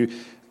will do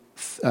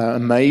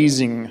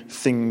amazing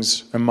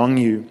things among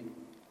you.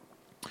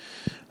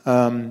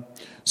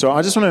 So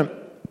I just want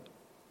to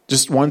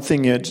just one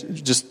thing here,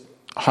 just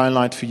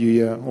highlight for you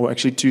here, or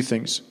actually 2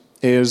 things,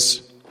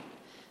 is,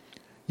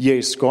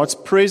 yes, God's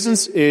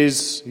presence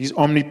He's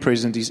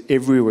omnipresent, He's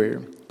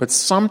everywhere. But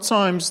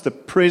sometimes the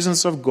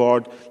presence of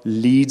God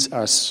leads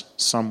us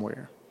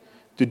somewhere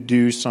to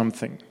do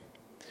something.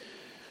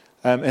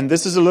 And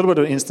this is a little bit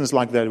of an instance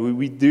like that.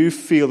 We do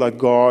feel that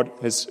God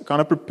has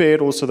kind of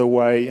prepared also the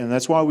way, and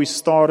that's why we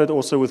started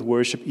also with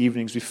worship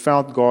evenings. We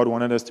felt God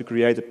wanted us to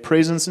create a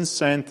presence in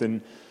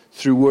Sandton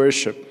through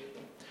worship.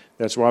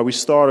 That's why we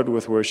started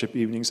with worship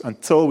evenings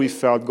until we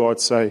felt God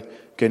say,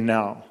 okay,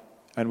 now.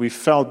 And we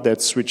felt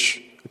that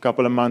switch a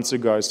couple of months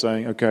ago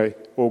saying, okay,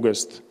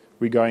 August,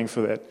 we're going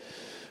for that.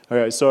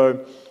 Okay,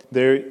 so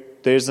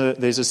there's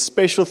a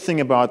special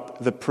thing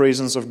about the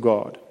presence of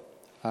God.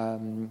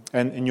 And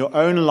in your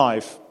own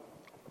life,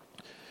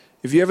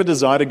 if you ever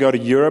desire to go to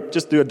Europe,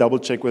 just do a double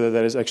check whether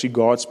that is actually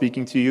God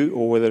speaking to you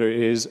or whether it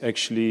is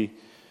actually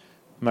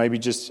maybe I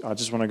just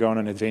want to go on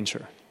an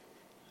adventure.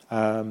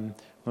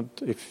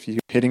 If you're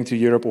heading to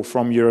Europe or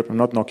from Europe, I'm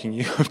not knocking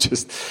you.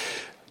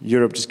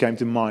 Europe just came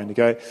to mind.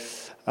 Okay,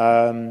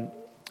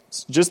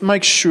 just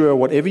make sure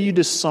whatever you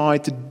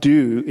decide to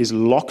do is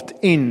locked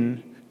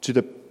in to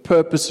the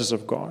purposes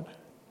of God.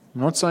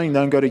 I'm not saying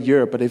don't go to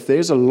Europe, but if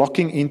there's a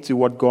locking into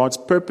what God's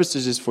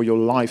purposes is for your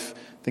life,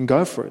 then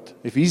go for it.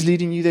 If He's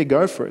leading you there,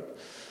 go for it.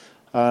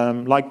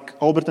 Like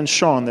Albert and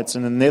Sean, that's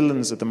in the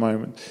Netherlands at the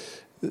moment.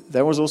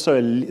 There was also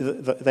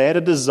they had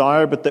a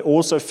desire, but they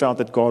also felt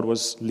that God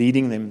was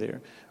leading them there.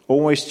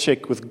 Always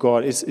check with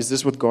God. Is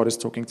this what God is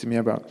talking to me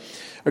about?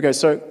 Okay,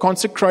 so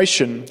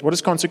consecration. What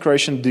does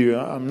consecration do?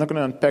 I'm not going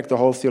to unpack the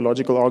whole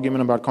theological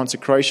argument about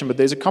consecration, but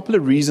there's a couple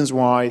of reasons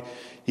why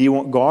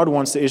God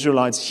wants the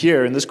Israelites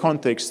here in this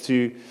context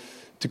to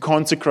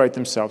consecrate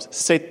themselves,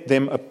 set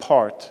them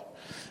apart.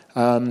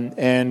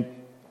 And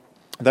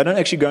they don't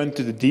actually go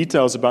into the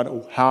details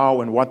about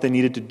how and what they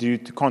needed to do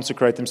to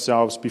consecrate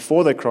themselves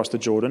before they crossed the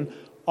Jordan.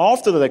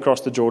 After they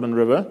crossed the Jordan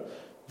River,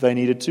 they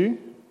needed to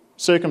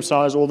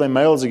circumcise all their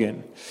males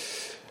again.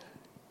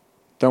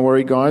 Don't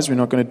worry, guys, we're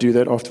not going to do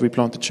that after we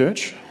plant the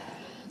church.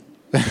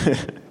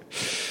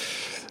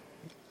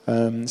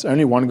 There's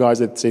only one guy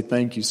that said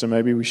thank you, so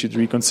maybe we should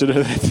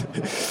reconsider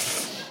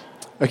that.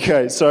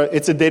 Okay, so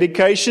it's a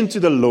dedication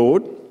to the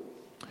Lord.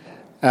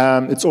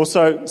 It's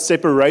also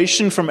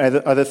separation from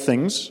other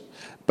things,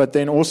 but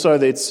then also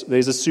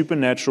there's a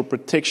supernatural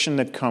protection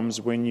that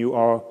comes when you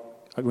are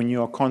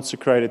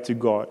consecrated to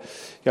God.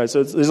 Okay,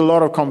 so there's a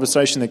lot of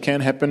conversation that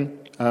can happen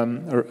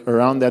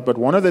around that, but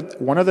one of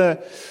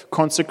the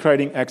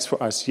consecrating acts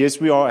for us,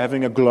 yes, we are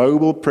having a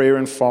global prayer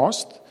and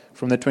fast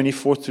from the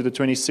 24th to the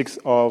 26th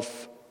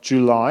of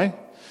July,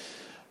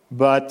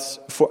 but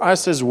for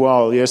us as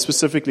well,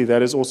 specifically,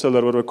 that is also a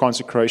little bit of a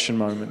consecration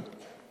moment.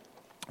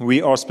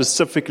 We are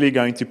specifically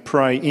going to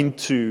pray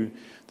into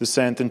the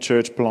Sandton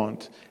church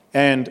plant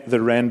and the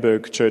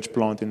Randburg church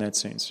plant in that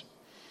sense.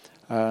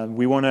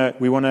 We want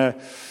to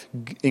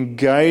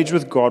engage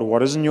with God.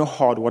 What is in your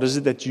heart? What is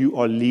it that you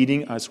are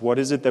leading us? What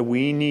is it that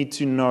we need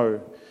to know?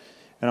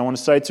 And I want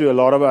to say to a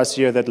lot of us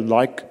here that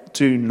like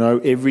to know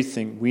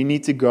everything, we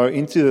need to go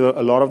into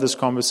a lot of this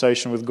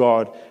conversation with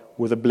God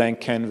with a blank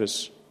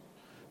canvas,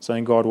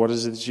 saying, God, what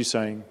is it that you're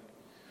saying?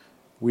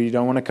 We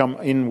don't want to come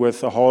in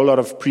with a whole lot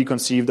of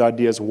preconceived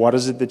ideas. What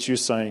is it that you're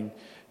saying?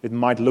 It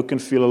might look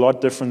and feel a lot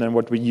different than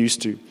what we're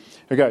used to.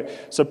 Okay,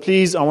 so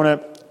please, I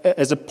want to,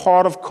 as a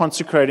part of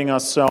consecrating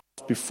ourselves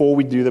before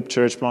we do the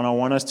church plan, I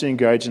want us to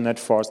engage in that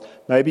fast.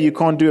 Maybe you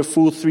can't do a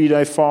full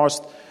 3-day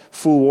fast,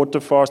 full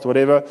water fast,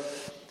 whatever,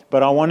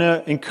 but I want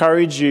to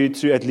encourage you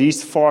to at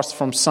least fast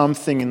from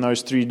something in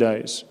those 3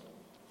 days.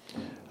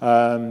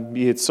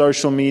 Be it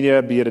social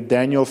media, be it a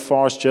Daniel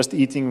fast, just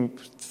eating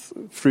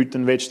fruit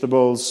and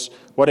vegetables,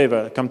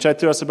 whatever. Come chat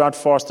to us about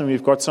fasting.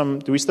 We've got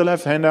do we still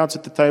have handouts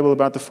at the table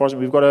about the fasting?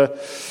 We've got a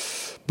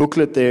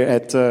booklet there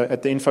at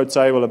the info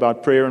table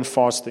about prayer and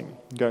fasting.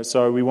 Okay,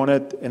 so we want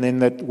it, and then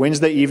that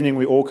Wednesday evening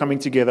we're all coming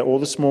together, all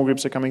the small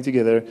groups are coming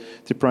together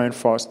to pray and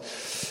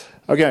fast.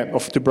 Okay, or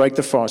to break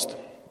the fast.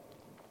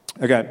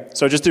 Okay,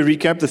 so just to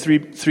recap the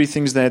three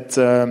things that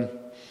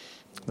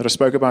I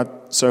spoke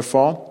about so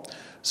far.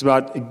 It's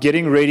about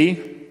getting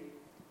ready,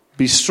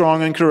 be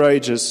strong and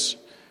courageous,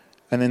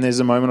 and then there's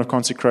a moment of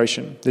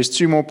consecration. There's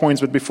 2 more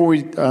points, but before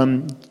we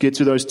get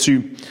to those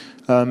 2,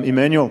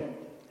 Emmanuel,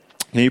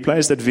 can you play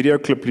us that video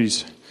clip,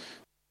 please?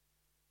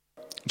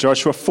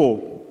 Joshua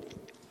 4,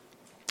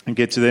 and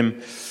get to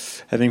them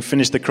having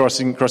finished the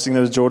crossing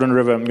the Jordan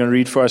River. I'm going to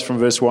read for us from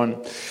verse 1.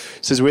 It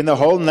says, when the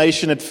whole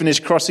nation had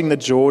finished crossing the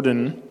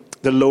Jordan,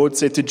 the Lord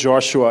said to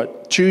Joshua,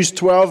 choose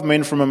 12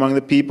 men from among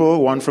the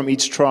people, 1 from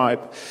each tribe,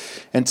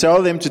 and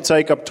tell them to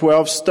take up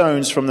 12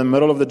 stones from the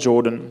middle of the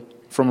Jordan,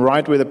 from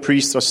right where the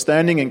priests are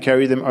standing, and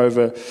carry them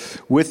over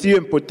with you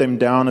and put them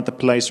down at the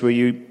place where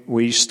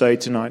you stay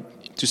tonight,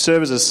 to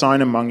serve as a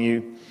sign among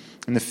you.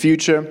 In the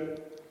future,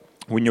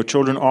 when your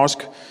children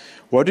ask,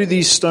 what do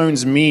these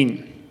stones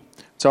mean?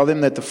 Tell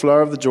them that the flow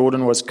of the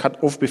Jordan was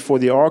cut off before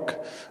the ark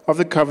of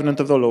the covenant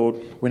of the Lord.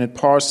 When it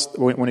crossed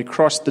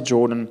the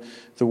Jordan,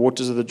 the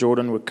waters of the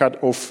Jordan were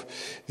cut off.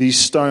 These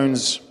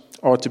stones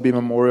are to be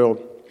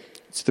memorial.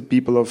 It's the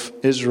people of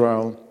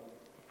Israel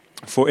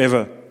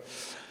forever.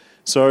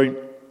 So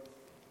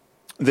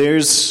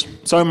there's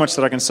so much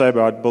that I can say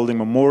about building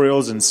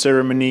memorials and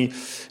ceremony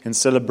and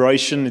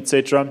celebration,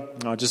 etc.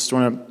 I just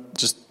want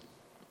to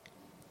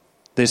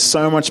there's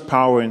so much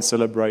power in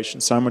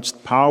celebration, so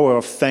much power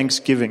of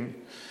thanksgiving.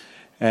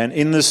 And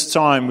in this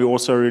time, we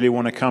also really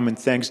want to come in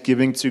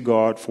thanksgiving to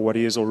God for what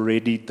He has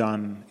already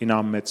done in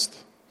our midst.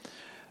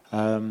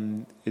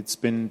 It's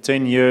been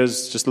 10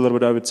 years, just a little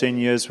bit over 10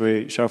 years,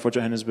 where Shofar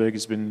Johannesburg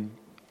has been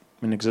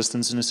in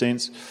existence in a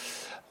sense.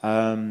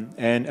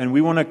 And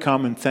we want to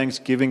come in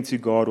thanksgiving to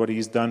God, what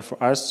He's done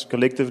for us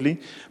collectively,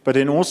 but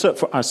then also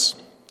for us.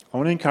 I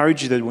want to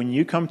encourage you that when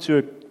you come to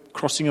a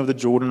crossing of the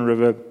Jordan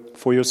River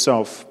for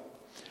yourself,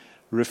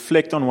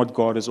 reflect on what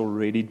God has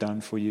already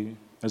done for you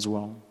as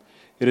well.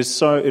 It is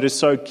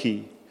so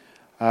key.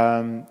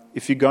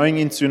 If you're going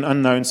into an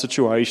unknown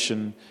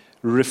situation,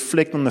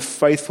 reflect on the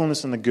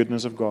faithfulness and the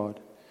goodness of God.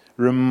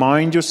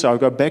 Remind yourself,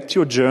 go back to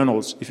your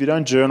journals. If you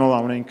don't journal, I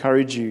want to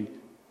encourage you,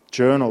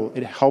 journal.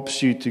 It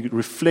helps you to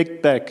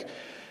reflect back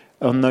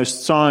on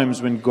those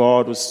times when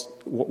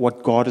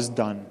what God has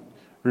done.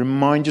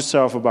 Remind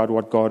yourself about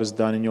what God has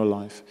done in your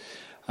life.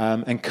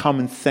 And come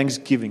in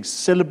thanksgiving.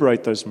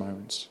 Celebrate those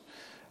moments.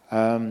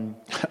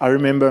 I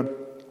remember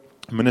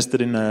I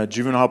ministered in a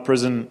juvenile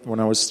prison when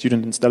I was a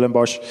student in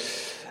Stellenbosch.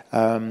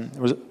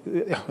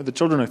 The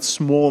children are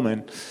small,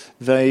 man.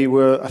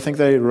 I think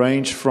they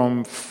ranged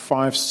from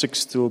 5,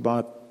 6 to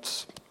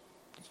about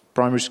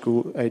primary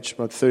school age,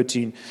 about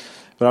 13.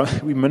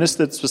 But we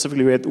ministered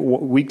specifically. We had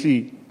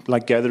weekly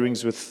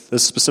gatherings with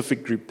this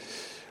specific group,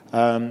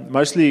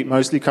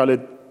 mostly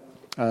colored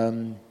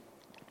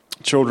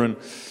children.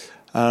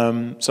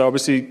 So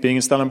obviously, being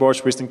in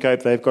Stellenbosch, Western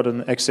Cape, they've got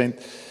an accent,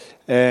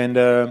 and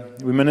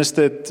we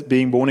ministered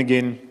being born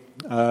again,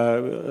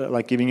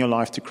 giving your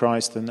life to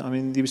Christ. And I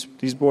mean,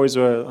 these boys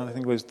were, I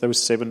think they were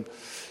 7,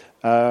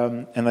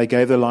 and they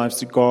gave their lives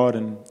to God.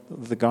 And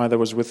the guy that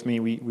was with me,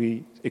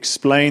 we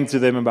explained to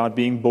them about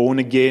being born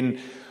again.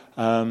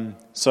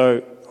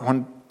 So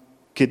one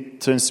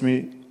kid turns to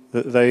me.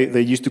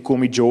 They used to call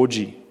me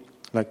Georgie,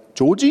 like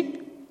Georgie.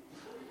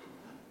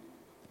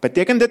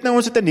 Beteken dit nou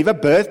ons het 'n nuwe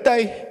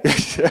birthday?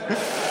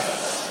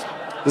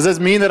 Does this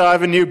mean that I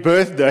have a new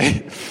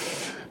birthday?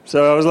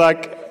 So I was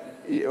like,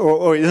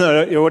 or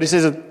what he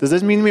says, does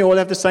this mean we all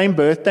have the same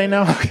birthday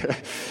now?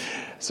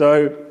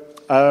 So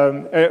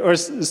it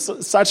was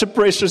such a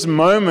precious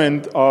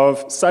moment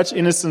of such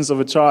innocence of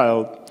a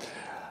child.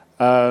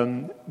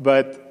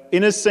 But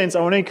in a sense,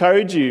 I want to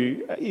encourage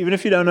you, even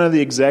if you don't know the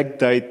exact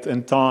date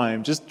and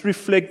time, just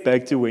reflect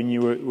back to when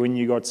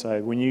you got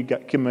saved, when you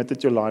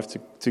committed your life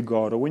to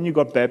God, or when you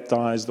got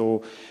baptized,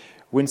 or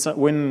when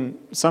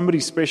somebody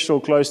special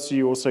close to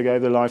you also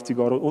gave their life to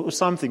God, or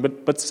something.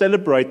 But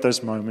celebrate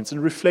those moments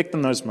and reflect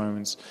on those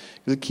moments,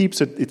 because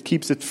it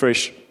keeps it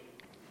fresh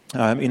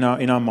in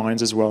our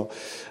minds as well.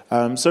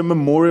 So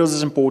memorials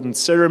is important.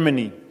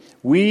 Ceremony.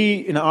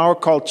 In our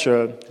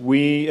culture,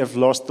 we have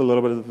lost a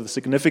little bit of the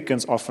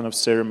significance often of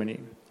ceremony.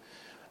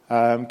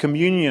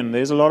 Communion,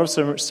 there's a lot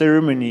of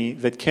ceremony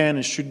that can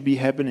and should be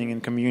happening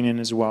in communion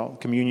as well.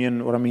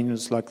 Communion, what I mean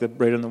is like the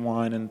bread and the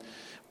wine and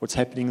what's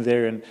happening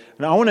there. And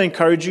I want to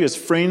encourage you as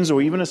friends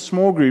or even as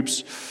small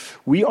groups,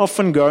 we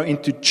often go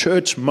into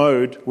church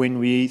mode when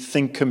we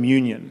think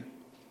communion.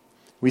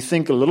 We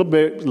think a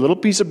little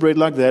piece of bread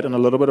like that and a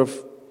little bit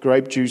of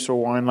grape juice or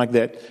wine like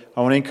that. I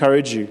want to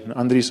encourage you, and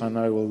Andries, I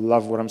know, will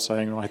love what I'm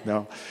saying right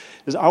now,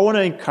 is I want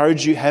to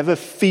encourage you, have a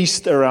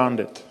feast around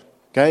it.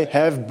 Okay?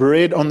 Have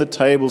bread on the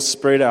table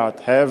spread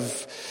out.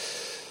 Have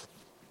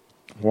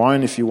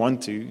wine if you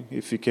want to,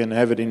 if you can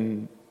have it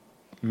in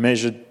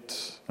measured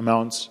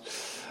amounts.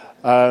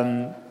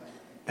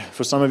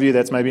 For some of you,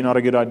 that's maybe not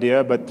a good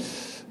idea, but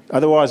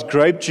otherwise,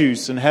 grape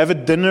juice, and have a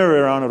dinner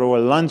around it or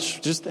a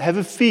lunch. Just have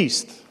a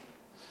feast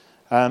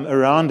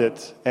around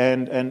it,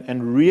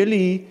 and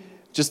really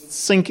just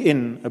sink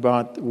in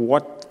about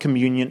what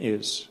communion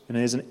is. And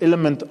there's an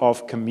element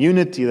of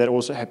community that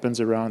also happens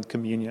around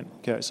communion.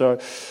 Okay, so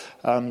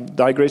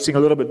digressing a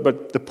little bit,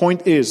 but the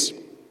point is,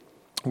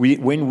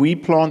 when we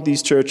plant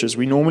these churches,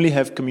 we normally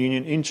have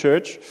communion in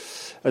church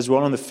as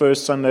well on the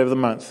first Sunday of the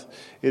month.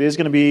 It is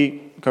going to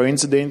be,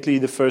 coincidentally,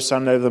 the first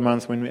Sunday of the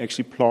month when we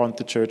actually plant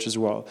the church as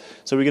well.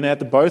 So we're going to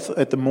have both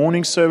at the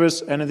morning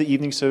service and at the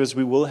evening service,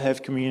 we will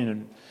have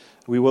communion.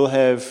 We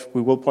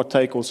will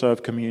partake also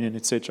of communion,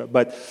 etc.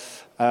 But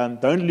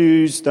don't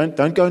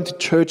go into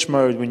church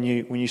mode when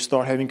you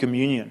start having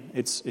communion.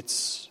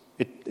 It's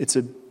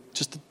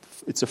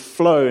a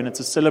flow and it's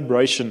a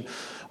celebration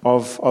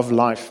of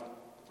life.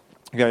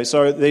 Okay,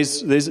 so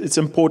it's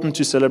important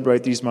to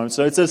celebrate these moments.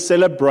 So it's a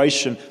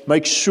celebration.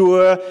 Make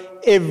sure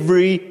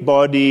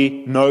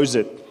everybody knows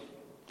it.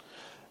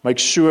 Make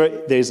sure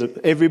there's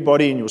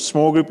everybody in your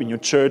small group, in your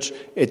church,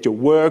 at your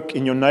work,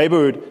 in your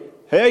neighborhood.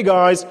 Hey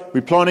guys, we're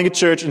planting a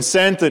church in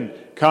Sandton.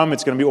 Come,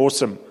 it's going to be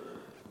awesome.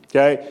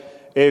 Okay?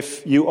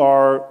 If you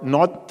are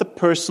not the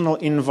personal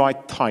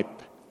invite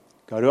type,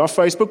 go to our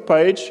Facebook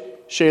page,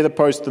 share the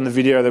post and the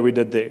video that we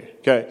did there.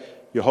 Okay?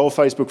 Your whole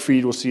Facebook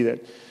feed will see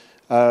that.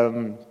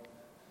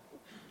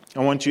 I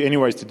want you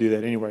anyways to do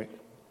that anyway.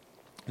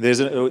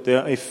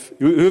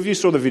 Who of you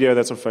saw the video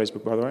that's on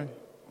Facebook, by the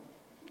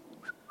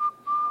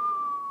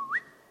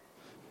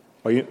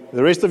way?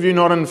 The rest of you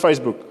not on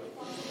Facebook?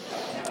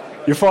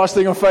 You're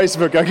fasting on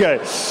Facebook. Okay.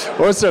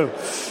 Awesome.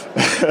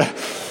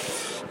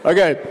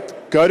 Okay.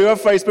 Go to our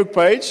Facebook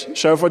page,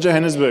 Shofar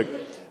Johannesburg.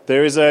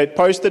 There is a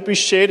post that we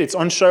shared. It's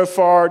on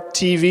Shofar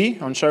TV,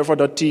 on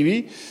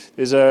shofar.tv.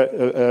 There's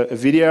a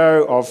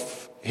video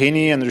of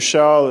Henny and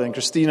Rochelle and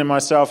Christine and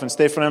myself and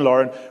Stefan and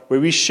Lauren where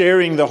we're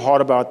sharing the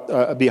heart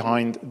about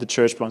behind the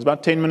church plan. It's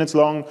about 10 minutes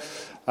long.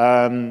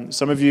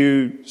 Some of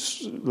you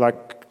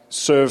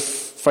surf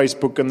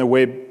Facebook and the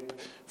web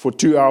for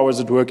 2 hours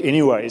at work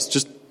anyways.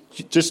 Just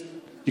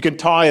you can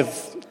tithe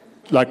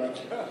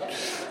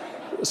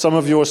some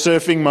of your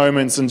surfing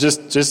moments and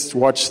just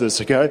watch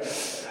this, okay?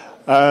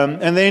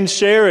 And then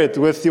share it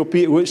with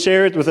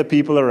the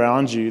people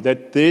around you,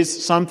 that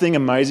there's something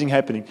amazing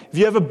happening. If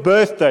you have a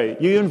birthday,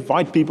 you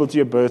invite people to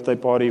your birthday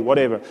party,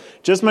 whatever.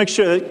 Just make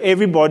sure that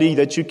everybody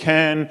that you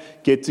can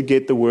get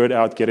the word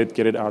out, get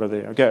it out of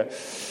there.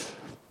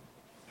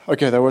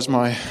 Okay, that was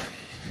my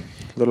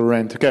little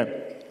rant.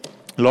 Okay,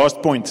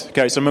 last point.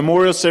 Okay, so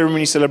memorial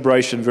ceremony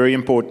celebration, very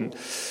important.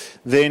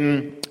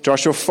 Then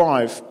Joshua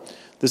 5.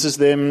 This is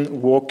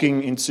them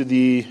walking into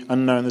the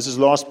unknown. This is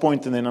last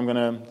point, and then I'm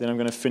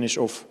gonna finish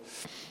off.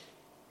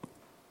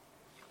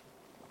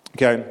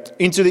 Okay,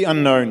 into the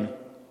unknown.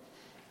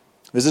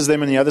 This is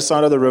them on the other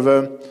side of the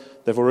river.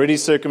 They've already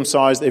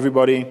circumcised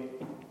everybody,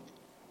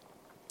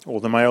 all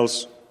the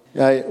males.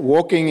 Okay,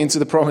 walking into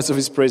the promise of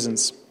His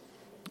presence.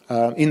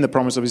 In the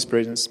promise of His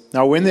presence.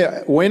 Now,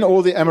 when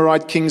all the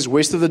Amorite kings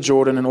west of the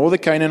Jordan and all the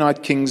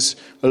Canaanite kings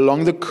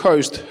along the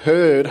coast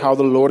heard how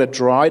the Lord had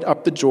dried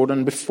up the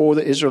Jordan before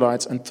the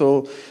Israelites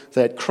until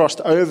they had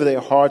crossed over, their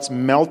hearts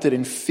melted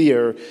in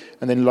fear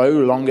and then no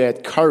longer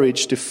had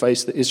courage to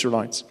face the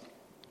Israelites.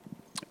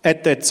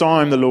 At that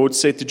time, the Lord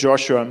said to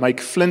Joshua, make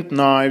flint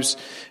knives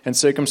and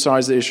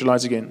circumcise the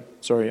Israelites again.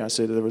 Sorry, I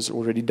said it was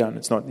already done.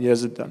 It's not.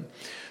 Here's it done.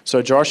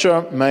 So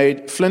Joshua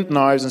made flint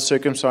knives and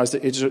circumcised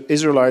the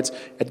Israelites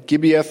at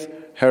Gibeath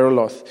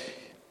Haraloth.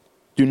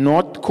 Do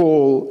not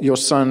call your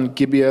son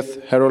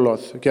Gibeath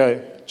Haraloth.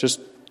 Okay, just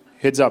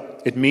heads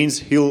up. It means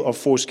hill of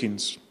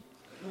foreskins.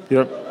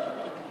 Yeah.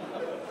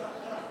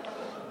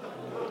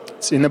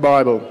 It's in the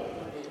Bible.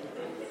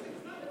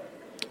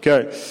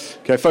 Okay,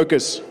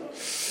 focus.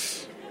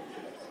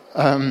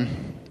 All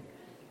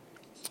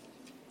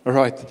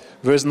right,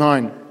 verse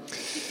 9.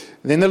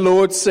 Then the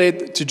Lord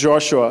said to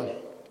Joshua,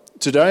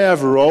 today I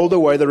have rolled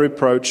away the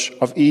reproach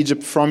of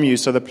Egypt from you.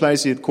 So the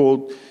place had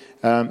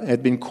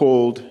been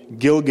called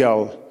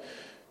Gilgal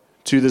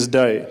to this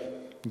day.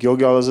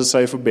 Gilgal is a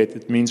safer bet.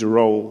 It means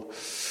roll.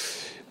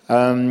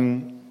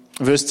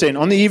 Verse 10.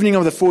 On the evening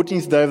of the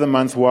 14th day of the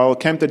month, while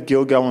camped at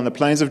Gilgal on the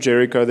plains of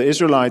Jericho, the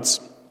Israelites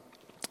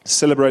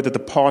celebrated the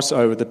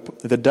Passover.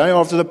 The day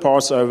after the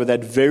Passover,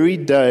 that very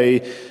day,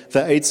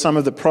 they ate some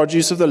of the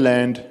produce of the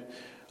land,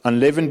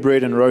 unleavened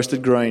bread and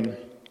roasted grain.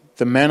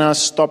 The manna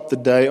stopped the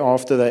day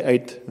after they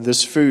ate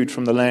this food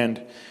from the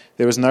land.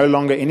 There was no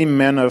longer any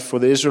manna for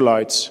the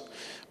Israelites,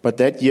 but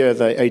that year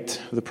they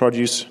ate the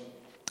produce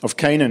of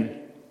Canaan.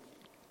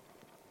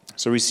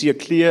 So we see a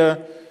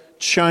clear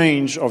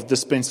change of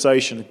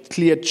dispensation, a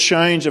clear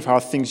change of how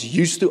things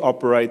used to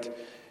operate.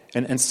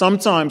 And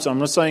sometimes, I'm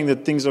not saying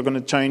that things are going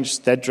to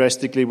change that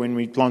drastically when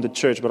we plant a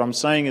church, but I'm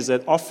saying is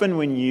that often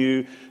when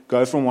you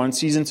go from one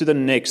season to the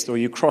next, or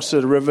you cross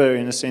a river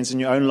in a sense in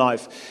your own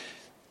life,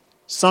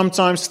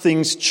 sometimes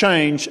things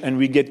change and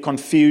we get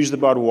confused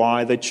about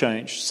why they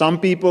change. Some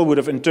people would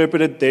have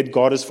interpreted that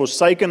God has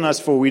forsaken us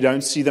for we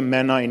don't see the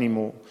manna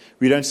anymore.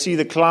 We don't see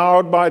the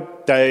cloud by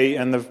day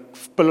and the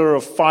pillar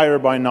of fire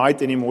by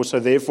night anymore, so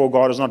therefore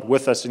God is not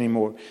with us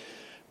anymore.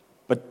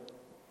 But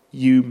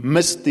you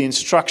missed the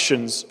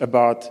instructions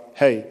about,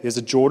 hey, there's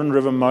a Jordan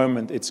River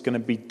moment. It's going to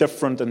be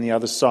different on the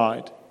other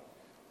side.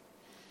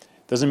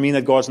 Doesn't mean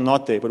that God's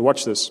not there, but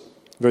watch this.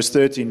 Verse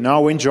 13,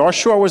 now when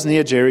Joshua was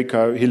near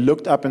Jericho, he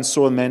looked up and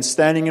saw a man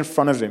standing in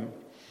front of him.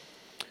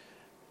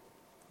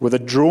 With a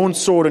drawn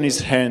sword in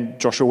his hand,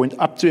 Joshua went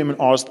up to him and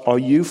asked, are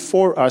you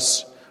for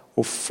us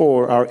or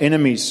for our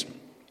enemies?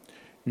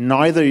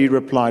 Neither, he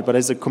replied, but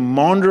as the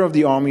commander of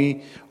the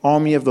army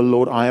of the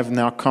Lord, I have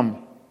now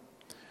come.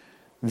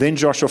 Then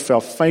Joshua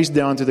fell face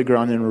down to the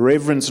ground in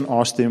reverence and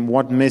asked him,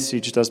 what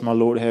message does my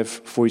Lord have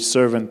for his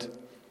servant?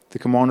 The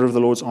commander of the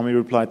Lord's army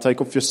replied, take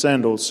off your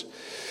sandals,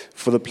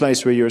 for the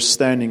place where you are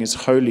standing is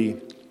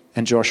holy.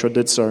 And Joshua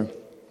did so.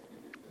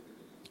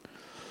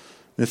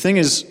 The thing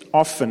is,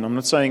 often, I'm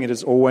not saying it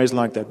is always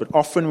like that, but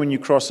often when you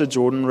cross a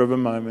Jordan River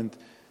moment,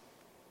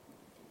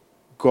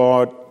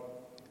 God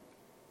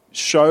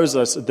shows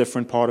us a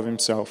different part of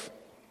himself.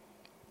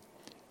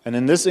 And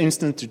in this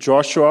instance to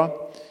Joshua,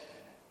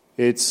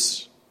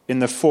 it's in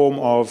the form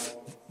of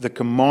the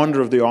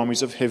commander of the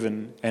armies of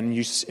heaven. And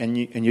you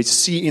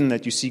see in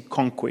that, you see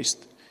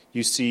conquest.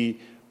 You see,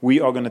 we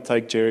are going to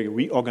take Jericho.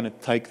 We are going to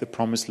take the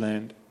promised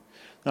land.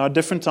 Now, at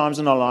different times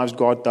in our lives,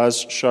 God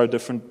does show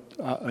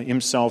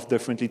himself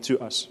differently to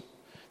us.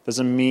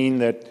 Doesn't mean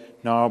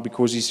that now,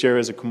 because he's here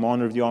as a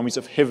commander of the armies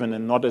of heaven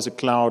and not as a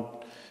cloud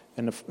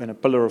and a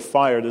pillar of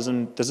fire,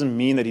 doesn't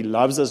mean that he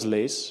loves us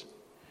less. It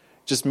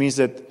just means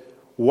that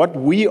what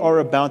we are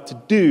about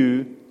to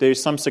do,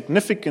 there's some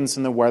significance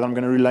in the way that I'm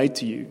going to relate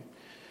to you.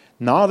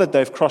 Now that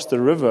they've crossed the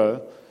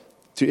river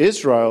to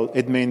Israel,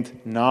 it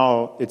meant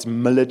now it's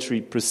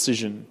military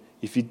precision.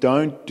 If you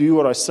don't do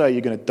what I say,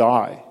 you're going to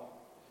die.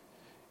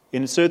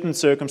 In certain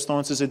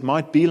circumstances, it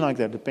might be like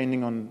that,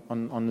 depending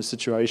on the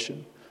situation.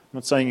 I'm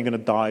not saying you're going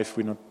to die if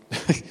we're not.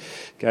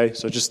 Okay,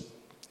 so just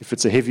if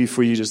it's a heavy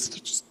for you,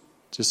 just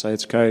say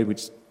it's okay.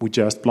 We're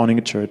just planning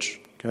a church.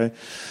 Okay,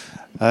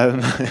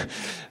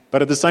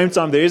 but at the same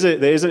time, there is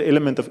an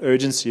element of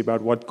urgency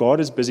about what God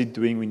is busy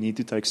doing. We need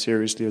to take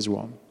seriously as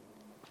well.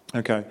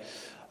 Okay,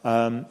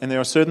 And there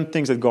are certain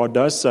things that God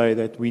does say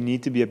that we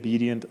need to be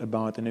obedient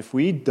about. And if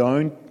we're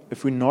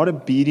not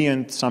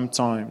obedient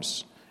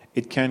sometimes,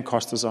 it can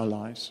cost us our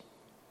lives.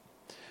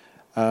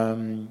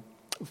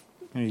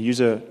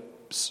 Use a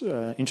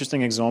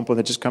interesting example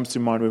that just comes to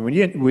mind. When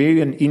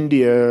we're in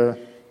India, I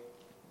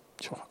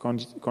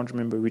can't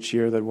remember which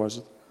year that was.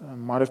 It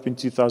might have been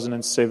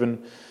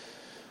 2007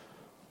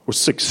 or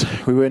 6.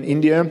 We were in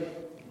India,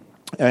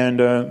 and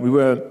we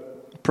were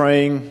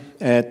praying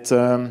at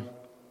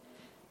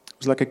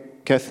it was like a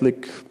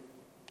Catholic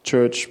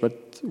church,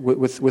 but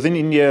within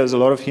India there's a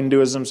lot of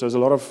Hinduism, so there's a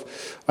lot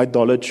of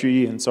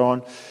idolatry and so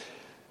on.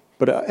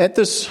 But at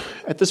this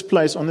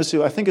place on this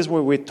hill, I think is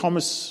where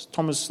Thomas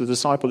the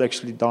disciple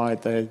actually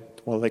died. They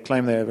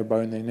claim they have a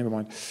bone there. Never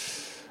mind.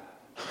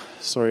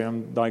 Sorry,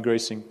 I'm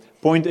digressing.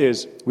 Point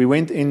is, we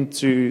went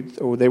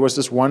there was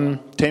this one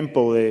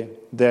temple there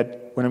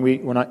that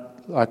when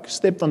I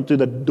stepped onto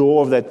the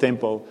door of that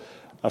temple,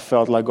 I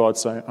felt like God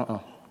saying,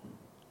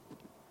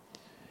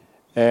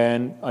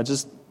 And I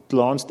just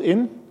glanced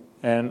in,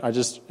 and I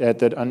just had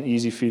that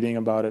uneasy feeling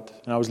about it.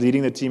 And I was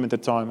leading the team at the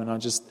time, and I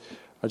just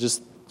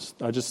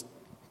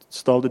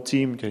told the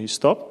team, "Can you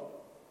stop?"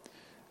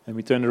 And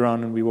we turned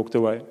around and we walked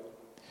away.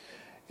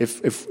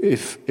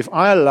 If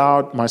I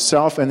allowed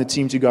myself and the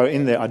team to go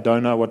in there, I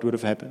don't know what would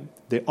have happened.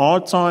 There are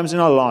times in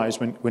our lives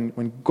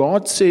when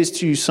God says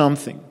to you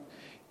something,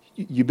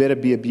 you better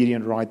be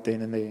obedient right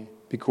then and there,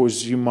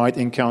 because you might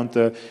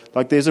encounter,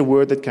 like there's a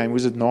word that came,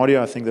 was it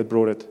Nadia, I think, that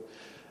brought it,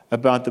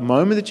 about the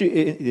moment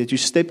that you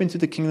step into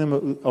the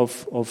kingdom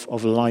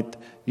of light,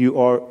 you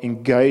are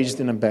engaged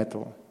in a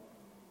battle.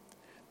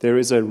 There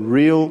is a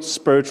real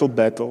spiritual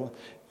battle,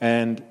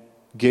 and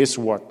guess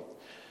what?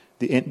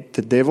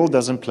 The devil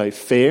doesn't play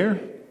fair,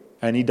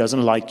 and he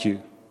doesn't like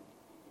you.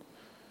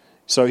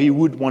 So he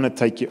would want to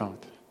take you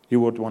out. He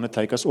would want to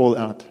take us all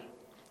out.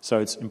 So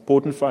it's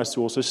important for us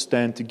to also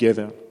stand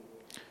together.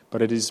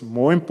 But it is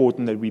more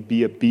important that we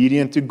be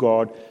obedient to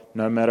God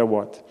no matter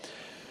what.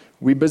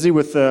 We're busy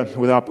with our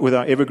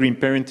Evergreen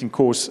Parenting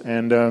course,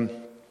 and I'm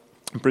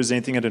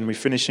presenting it, and we're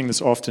finishing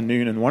this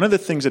afternoon. And one of the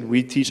things that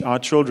we teach our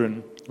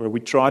children, or we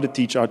try to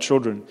teach our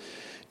children,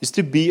 is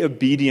to be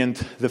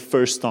obedient the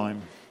first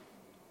time.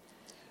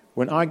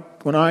 When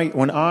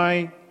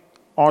I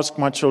ask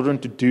my children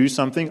to do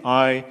something,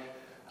 I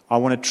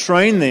want to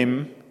train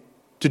them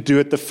to do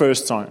it the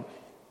first time.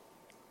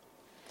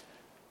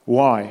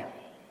 Why?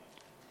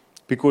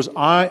 Because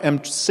I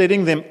am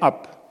setting them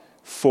up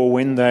for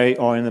when they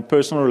are in a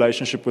personal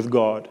relationship with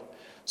God,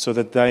 so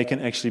that they can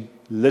actually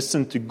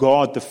listen to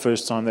God the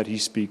first time that He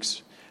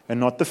speaks, and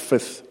not the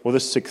 5th or the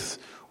 6th,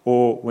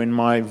 or when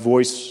my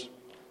voice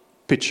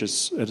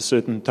pitches at a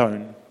certain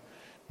tone.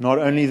 Not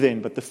only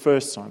then, but the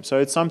first time. So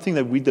it's something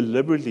that we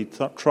deliberately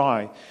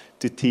try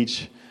to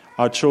teach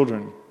our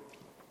children,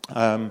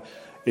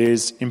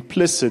 is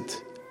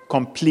implicit,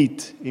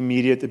 complete,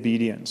 immediate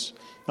obedience.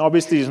 Now,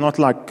 obviously,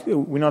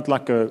 we're not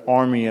like an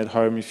army at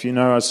home. If you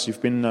know us,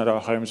 you've been at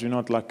our homes, we're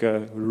not like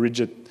a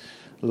rigid,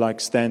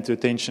 stand to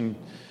attention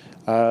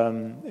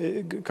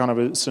kind of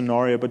a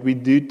scenario, but we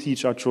do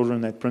teach our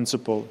children that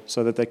principle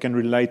so that they can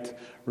relate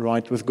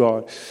right with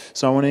God.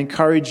 So I want to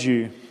encourage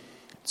you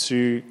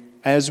to,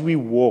 as we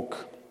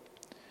walk,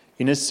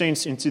 in a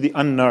sense, into the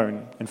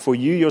unknown, and for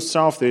you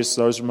yourself, there's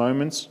those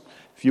moments.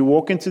 If you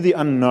walk into the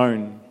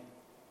unknown,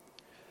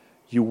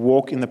 you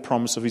walk in the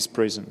promise of His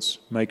presence.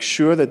 Make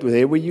sure that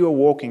wherever you are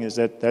walking,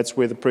 that's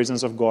where the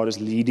presence of God is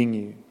leading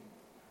you.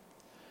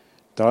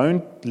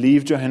 Don't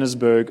leave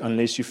Johannesburg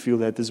unless you feel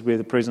that this is where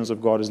the presence of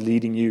God is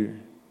leading you.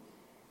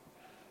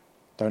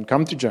 Don't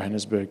come to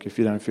Johannesburg if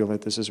you don't feel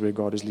that this is where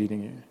God is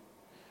leading you.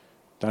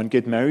 Don't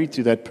get married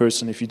to that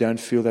person if you don't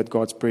feel that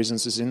God's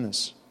presence is in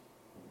this.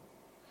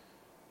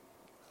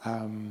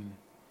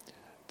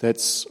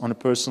 That's on a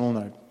personal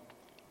note.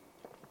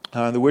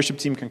 The worship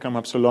team can come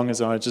up so long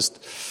as I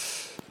just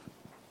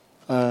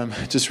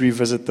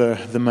revisit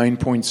the main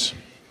points.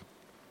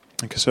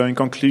 Okay, so in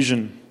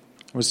conclusion,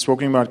 I was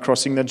talking about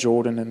crossing the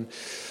Jordan,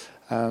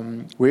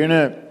 and we're in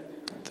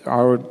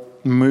our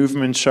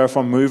movement,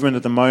 Shofar movement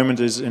at the moment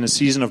is in a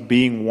season of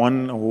being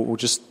one, or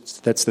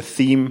just that's the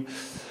theme.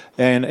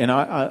 And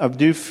I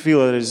do feel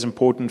that it is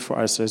important for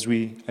us as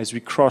we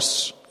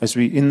cross, as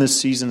we in this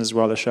season as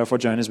well, as Shofar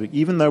Johannesburg,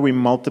 even though we're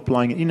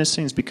multiplying, in a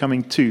sense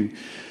becoming two,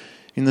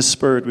 in the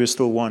spirit we're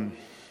still one.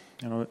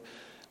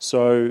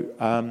 So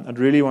I'd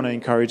really want to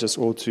encourage us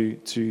all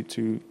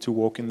to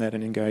walk in that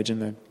and engage in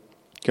that.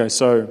 Okay,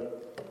 so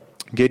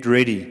get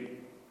ready.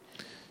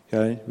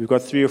 Okay, we've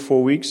got 3 or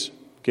 4 weeks.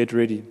 Get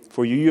ready.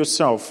 For you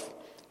yourself,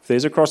 if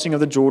there's a crossing of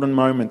the Jordan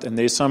moment and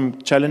there's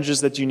some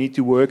challenges that you need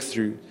to work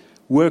through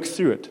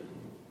it.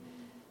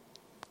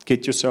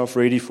 Get yourself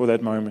ready for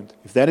that moment.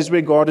 If that is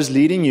where God is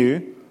leading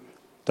you,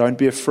 don't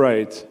be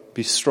afraid.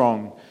 Be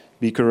strong.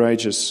 Be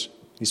courageous.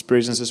 His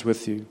presence is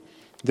with you.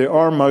 There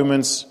are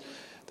moments,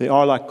 they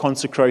are like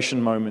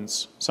consecration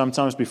moments.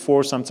 Sometimes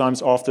before,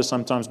 sometimes after,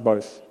 sometimes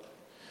both.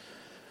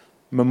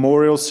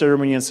 Memorial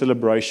ceremony and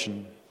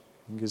celebration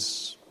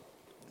is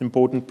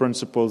important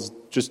principles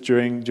just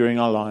during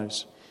our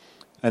lives.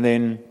 And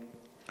then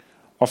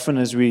often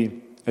as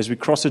we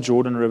cross a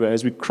Jordan River,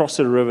 as we cross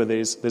a river,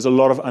 there's a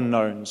lot of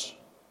unknowns.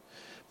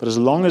 But as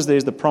long as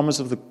there's the promise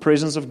of the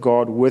presence of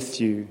God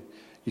with you,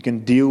 you can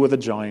deal with the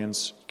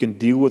giants, you can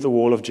deal with the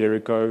wall of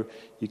Jericho,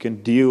 you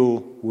can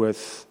deal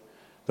with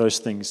those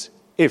things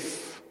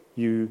if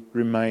you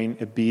remain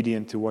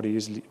obedient to what He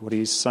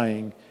is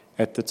saying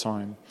at the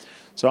time.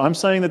 So I'm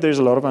saying that there's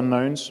a lot of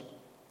unknowns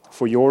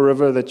for your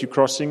river that you're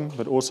crossing,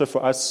 but also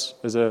for us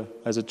as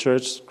a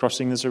church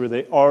crossing this river.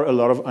 There are a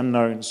lot of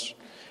unknowns.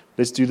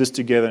 Let's do this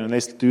together, and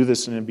let's do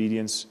this in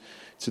obedience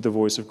to the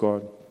voice of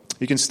God.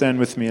 You can stand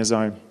with me as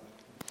I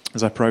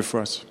pray for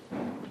us.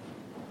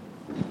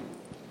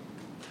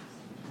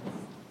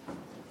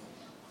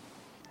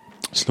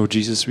 So Lord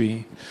Jesus,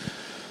 we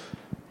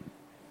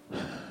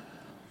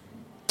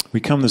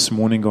come this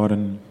morning, God,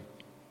 and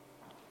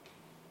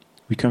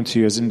we come to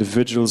you as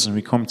individuals, and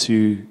we come to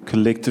you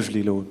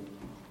collectively, Lord.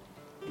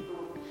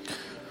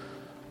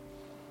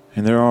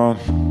 And there are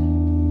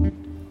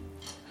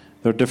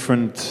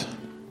different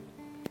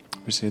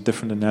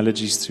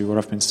analogies to what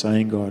I've been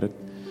saying, God.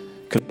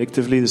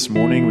 Collectively this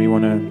morning, we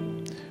want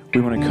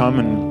to come,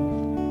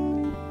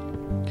 and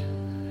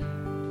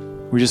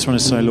we just want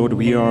to say, Lord,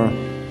 we are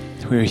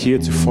here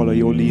to follow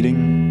your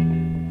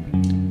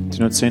leading. Do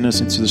not send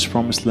us into this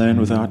promised land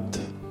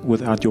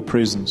without your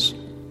presence.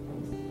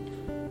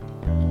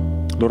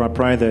 Lord, I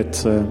pray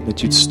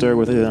that you'd stir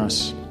within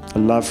us a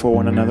love for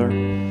one another.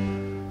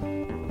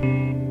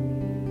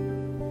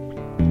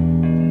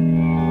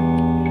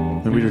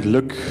 That we would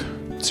look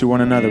to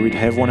one another. We'd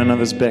have one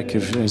another's back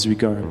as we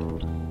go.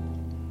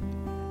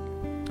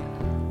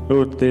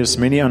 Lord, there's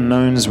many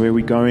unknowns where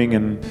we're going,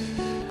 and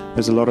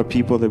there's a lot of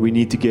people that we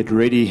need to get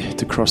ready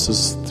to cross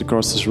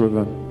this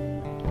river.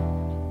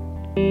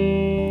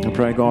 I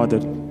pray, God,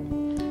 that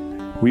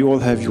we all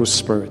have your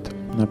Spirit.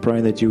 And I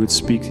pray that you would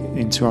speak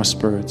into our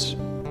spirits,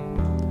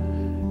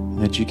 and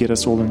that you get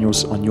us all on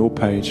your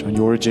page, on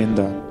your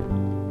agenda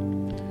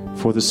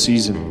for the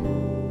season.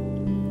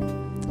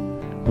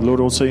 But Lord,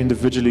 also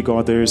individually,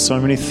 God, there are so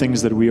many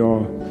things that we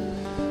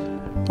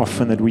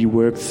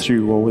work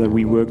through, or that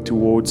we work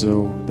towards,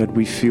 or that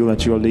we feel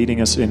that you are leading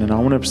us in. And I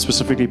want to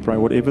specifically pray,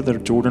 whatever the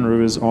Jordan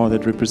rivers are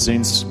that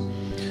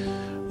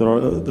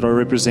are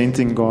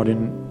representing, God,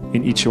 in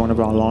each one of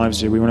our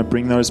lives here, we want to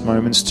bring those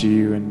moments to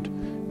you, and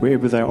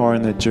wherever they are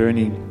in that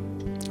journey,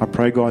 I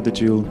pray, God, that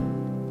you'll,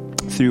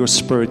 through your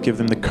Spirit, give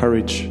them the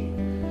courage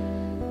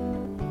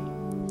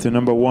to,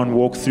 number one,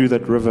 walk through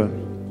that river,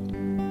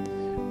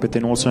 but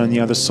then also on the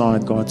other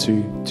side, God,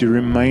 to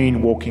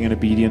remain walking in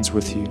obedience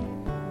with you.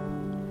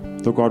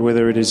 Lord God,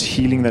 whether it is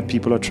healing that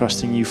people are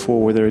trusting you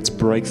for, whether it's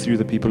breakthrough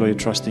that people are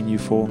trusting you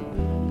for,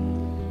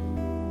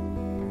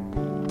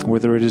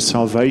 whether it is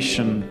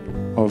salvation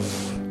of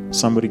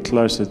somebody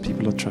close that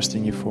people are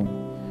trusting you for.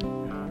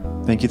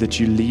 Thank you that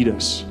you lead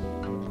us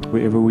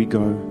wherever we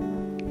go.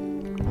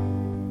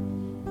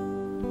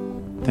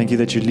 Thank you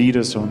that you lead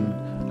us on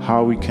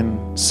how we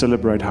can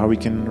celebrate, how we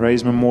can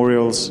raise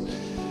memorials,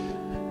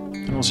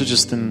 and also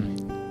just in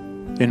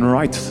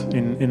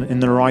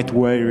the right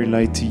way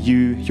relate to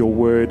you, your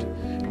word,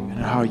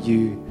 and how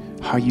you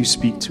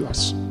speak to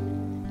us.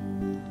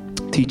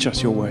 Teach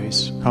us your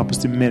ways. Help us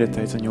to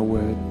meditate on your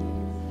word.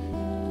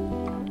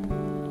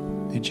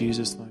 In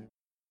Jesus' name.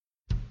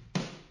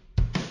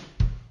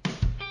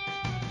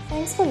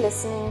 Thanks for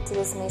listening to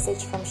this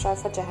message from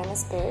Shofar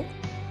Johannesburg.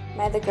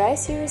 May the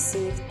grace you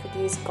received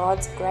produce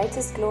God's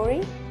greatest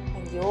glory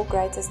and your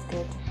greatest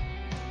good.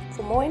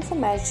 For more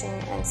information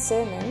and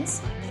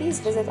sermons, please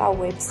visit our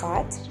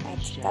website at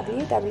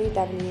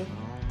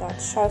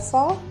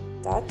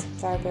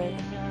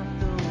www.shofar.joburg.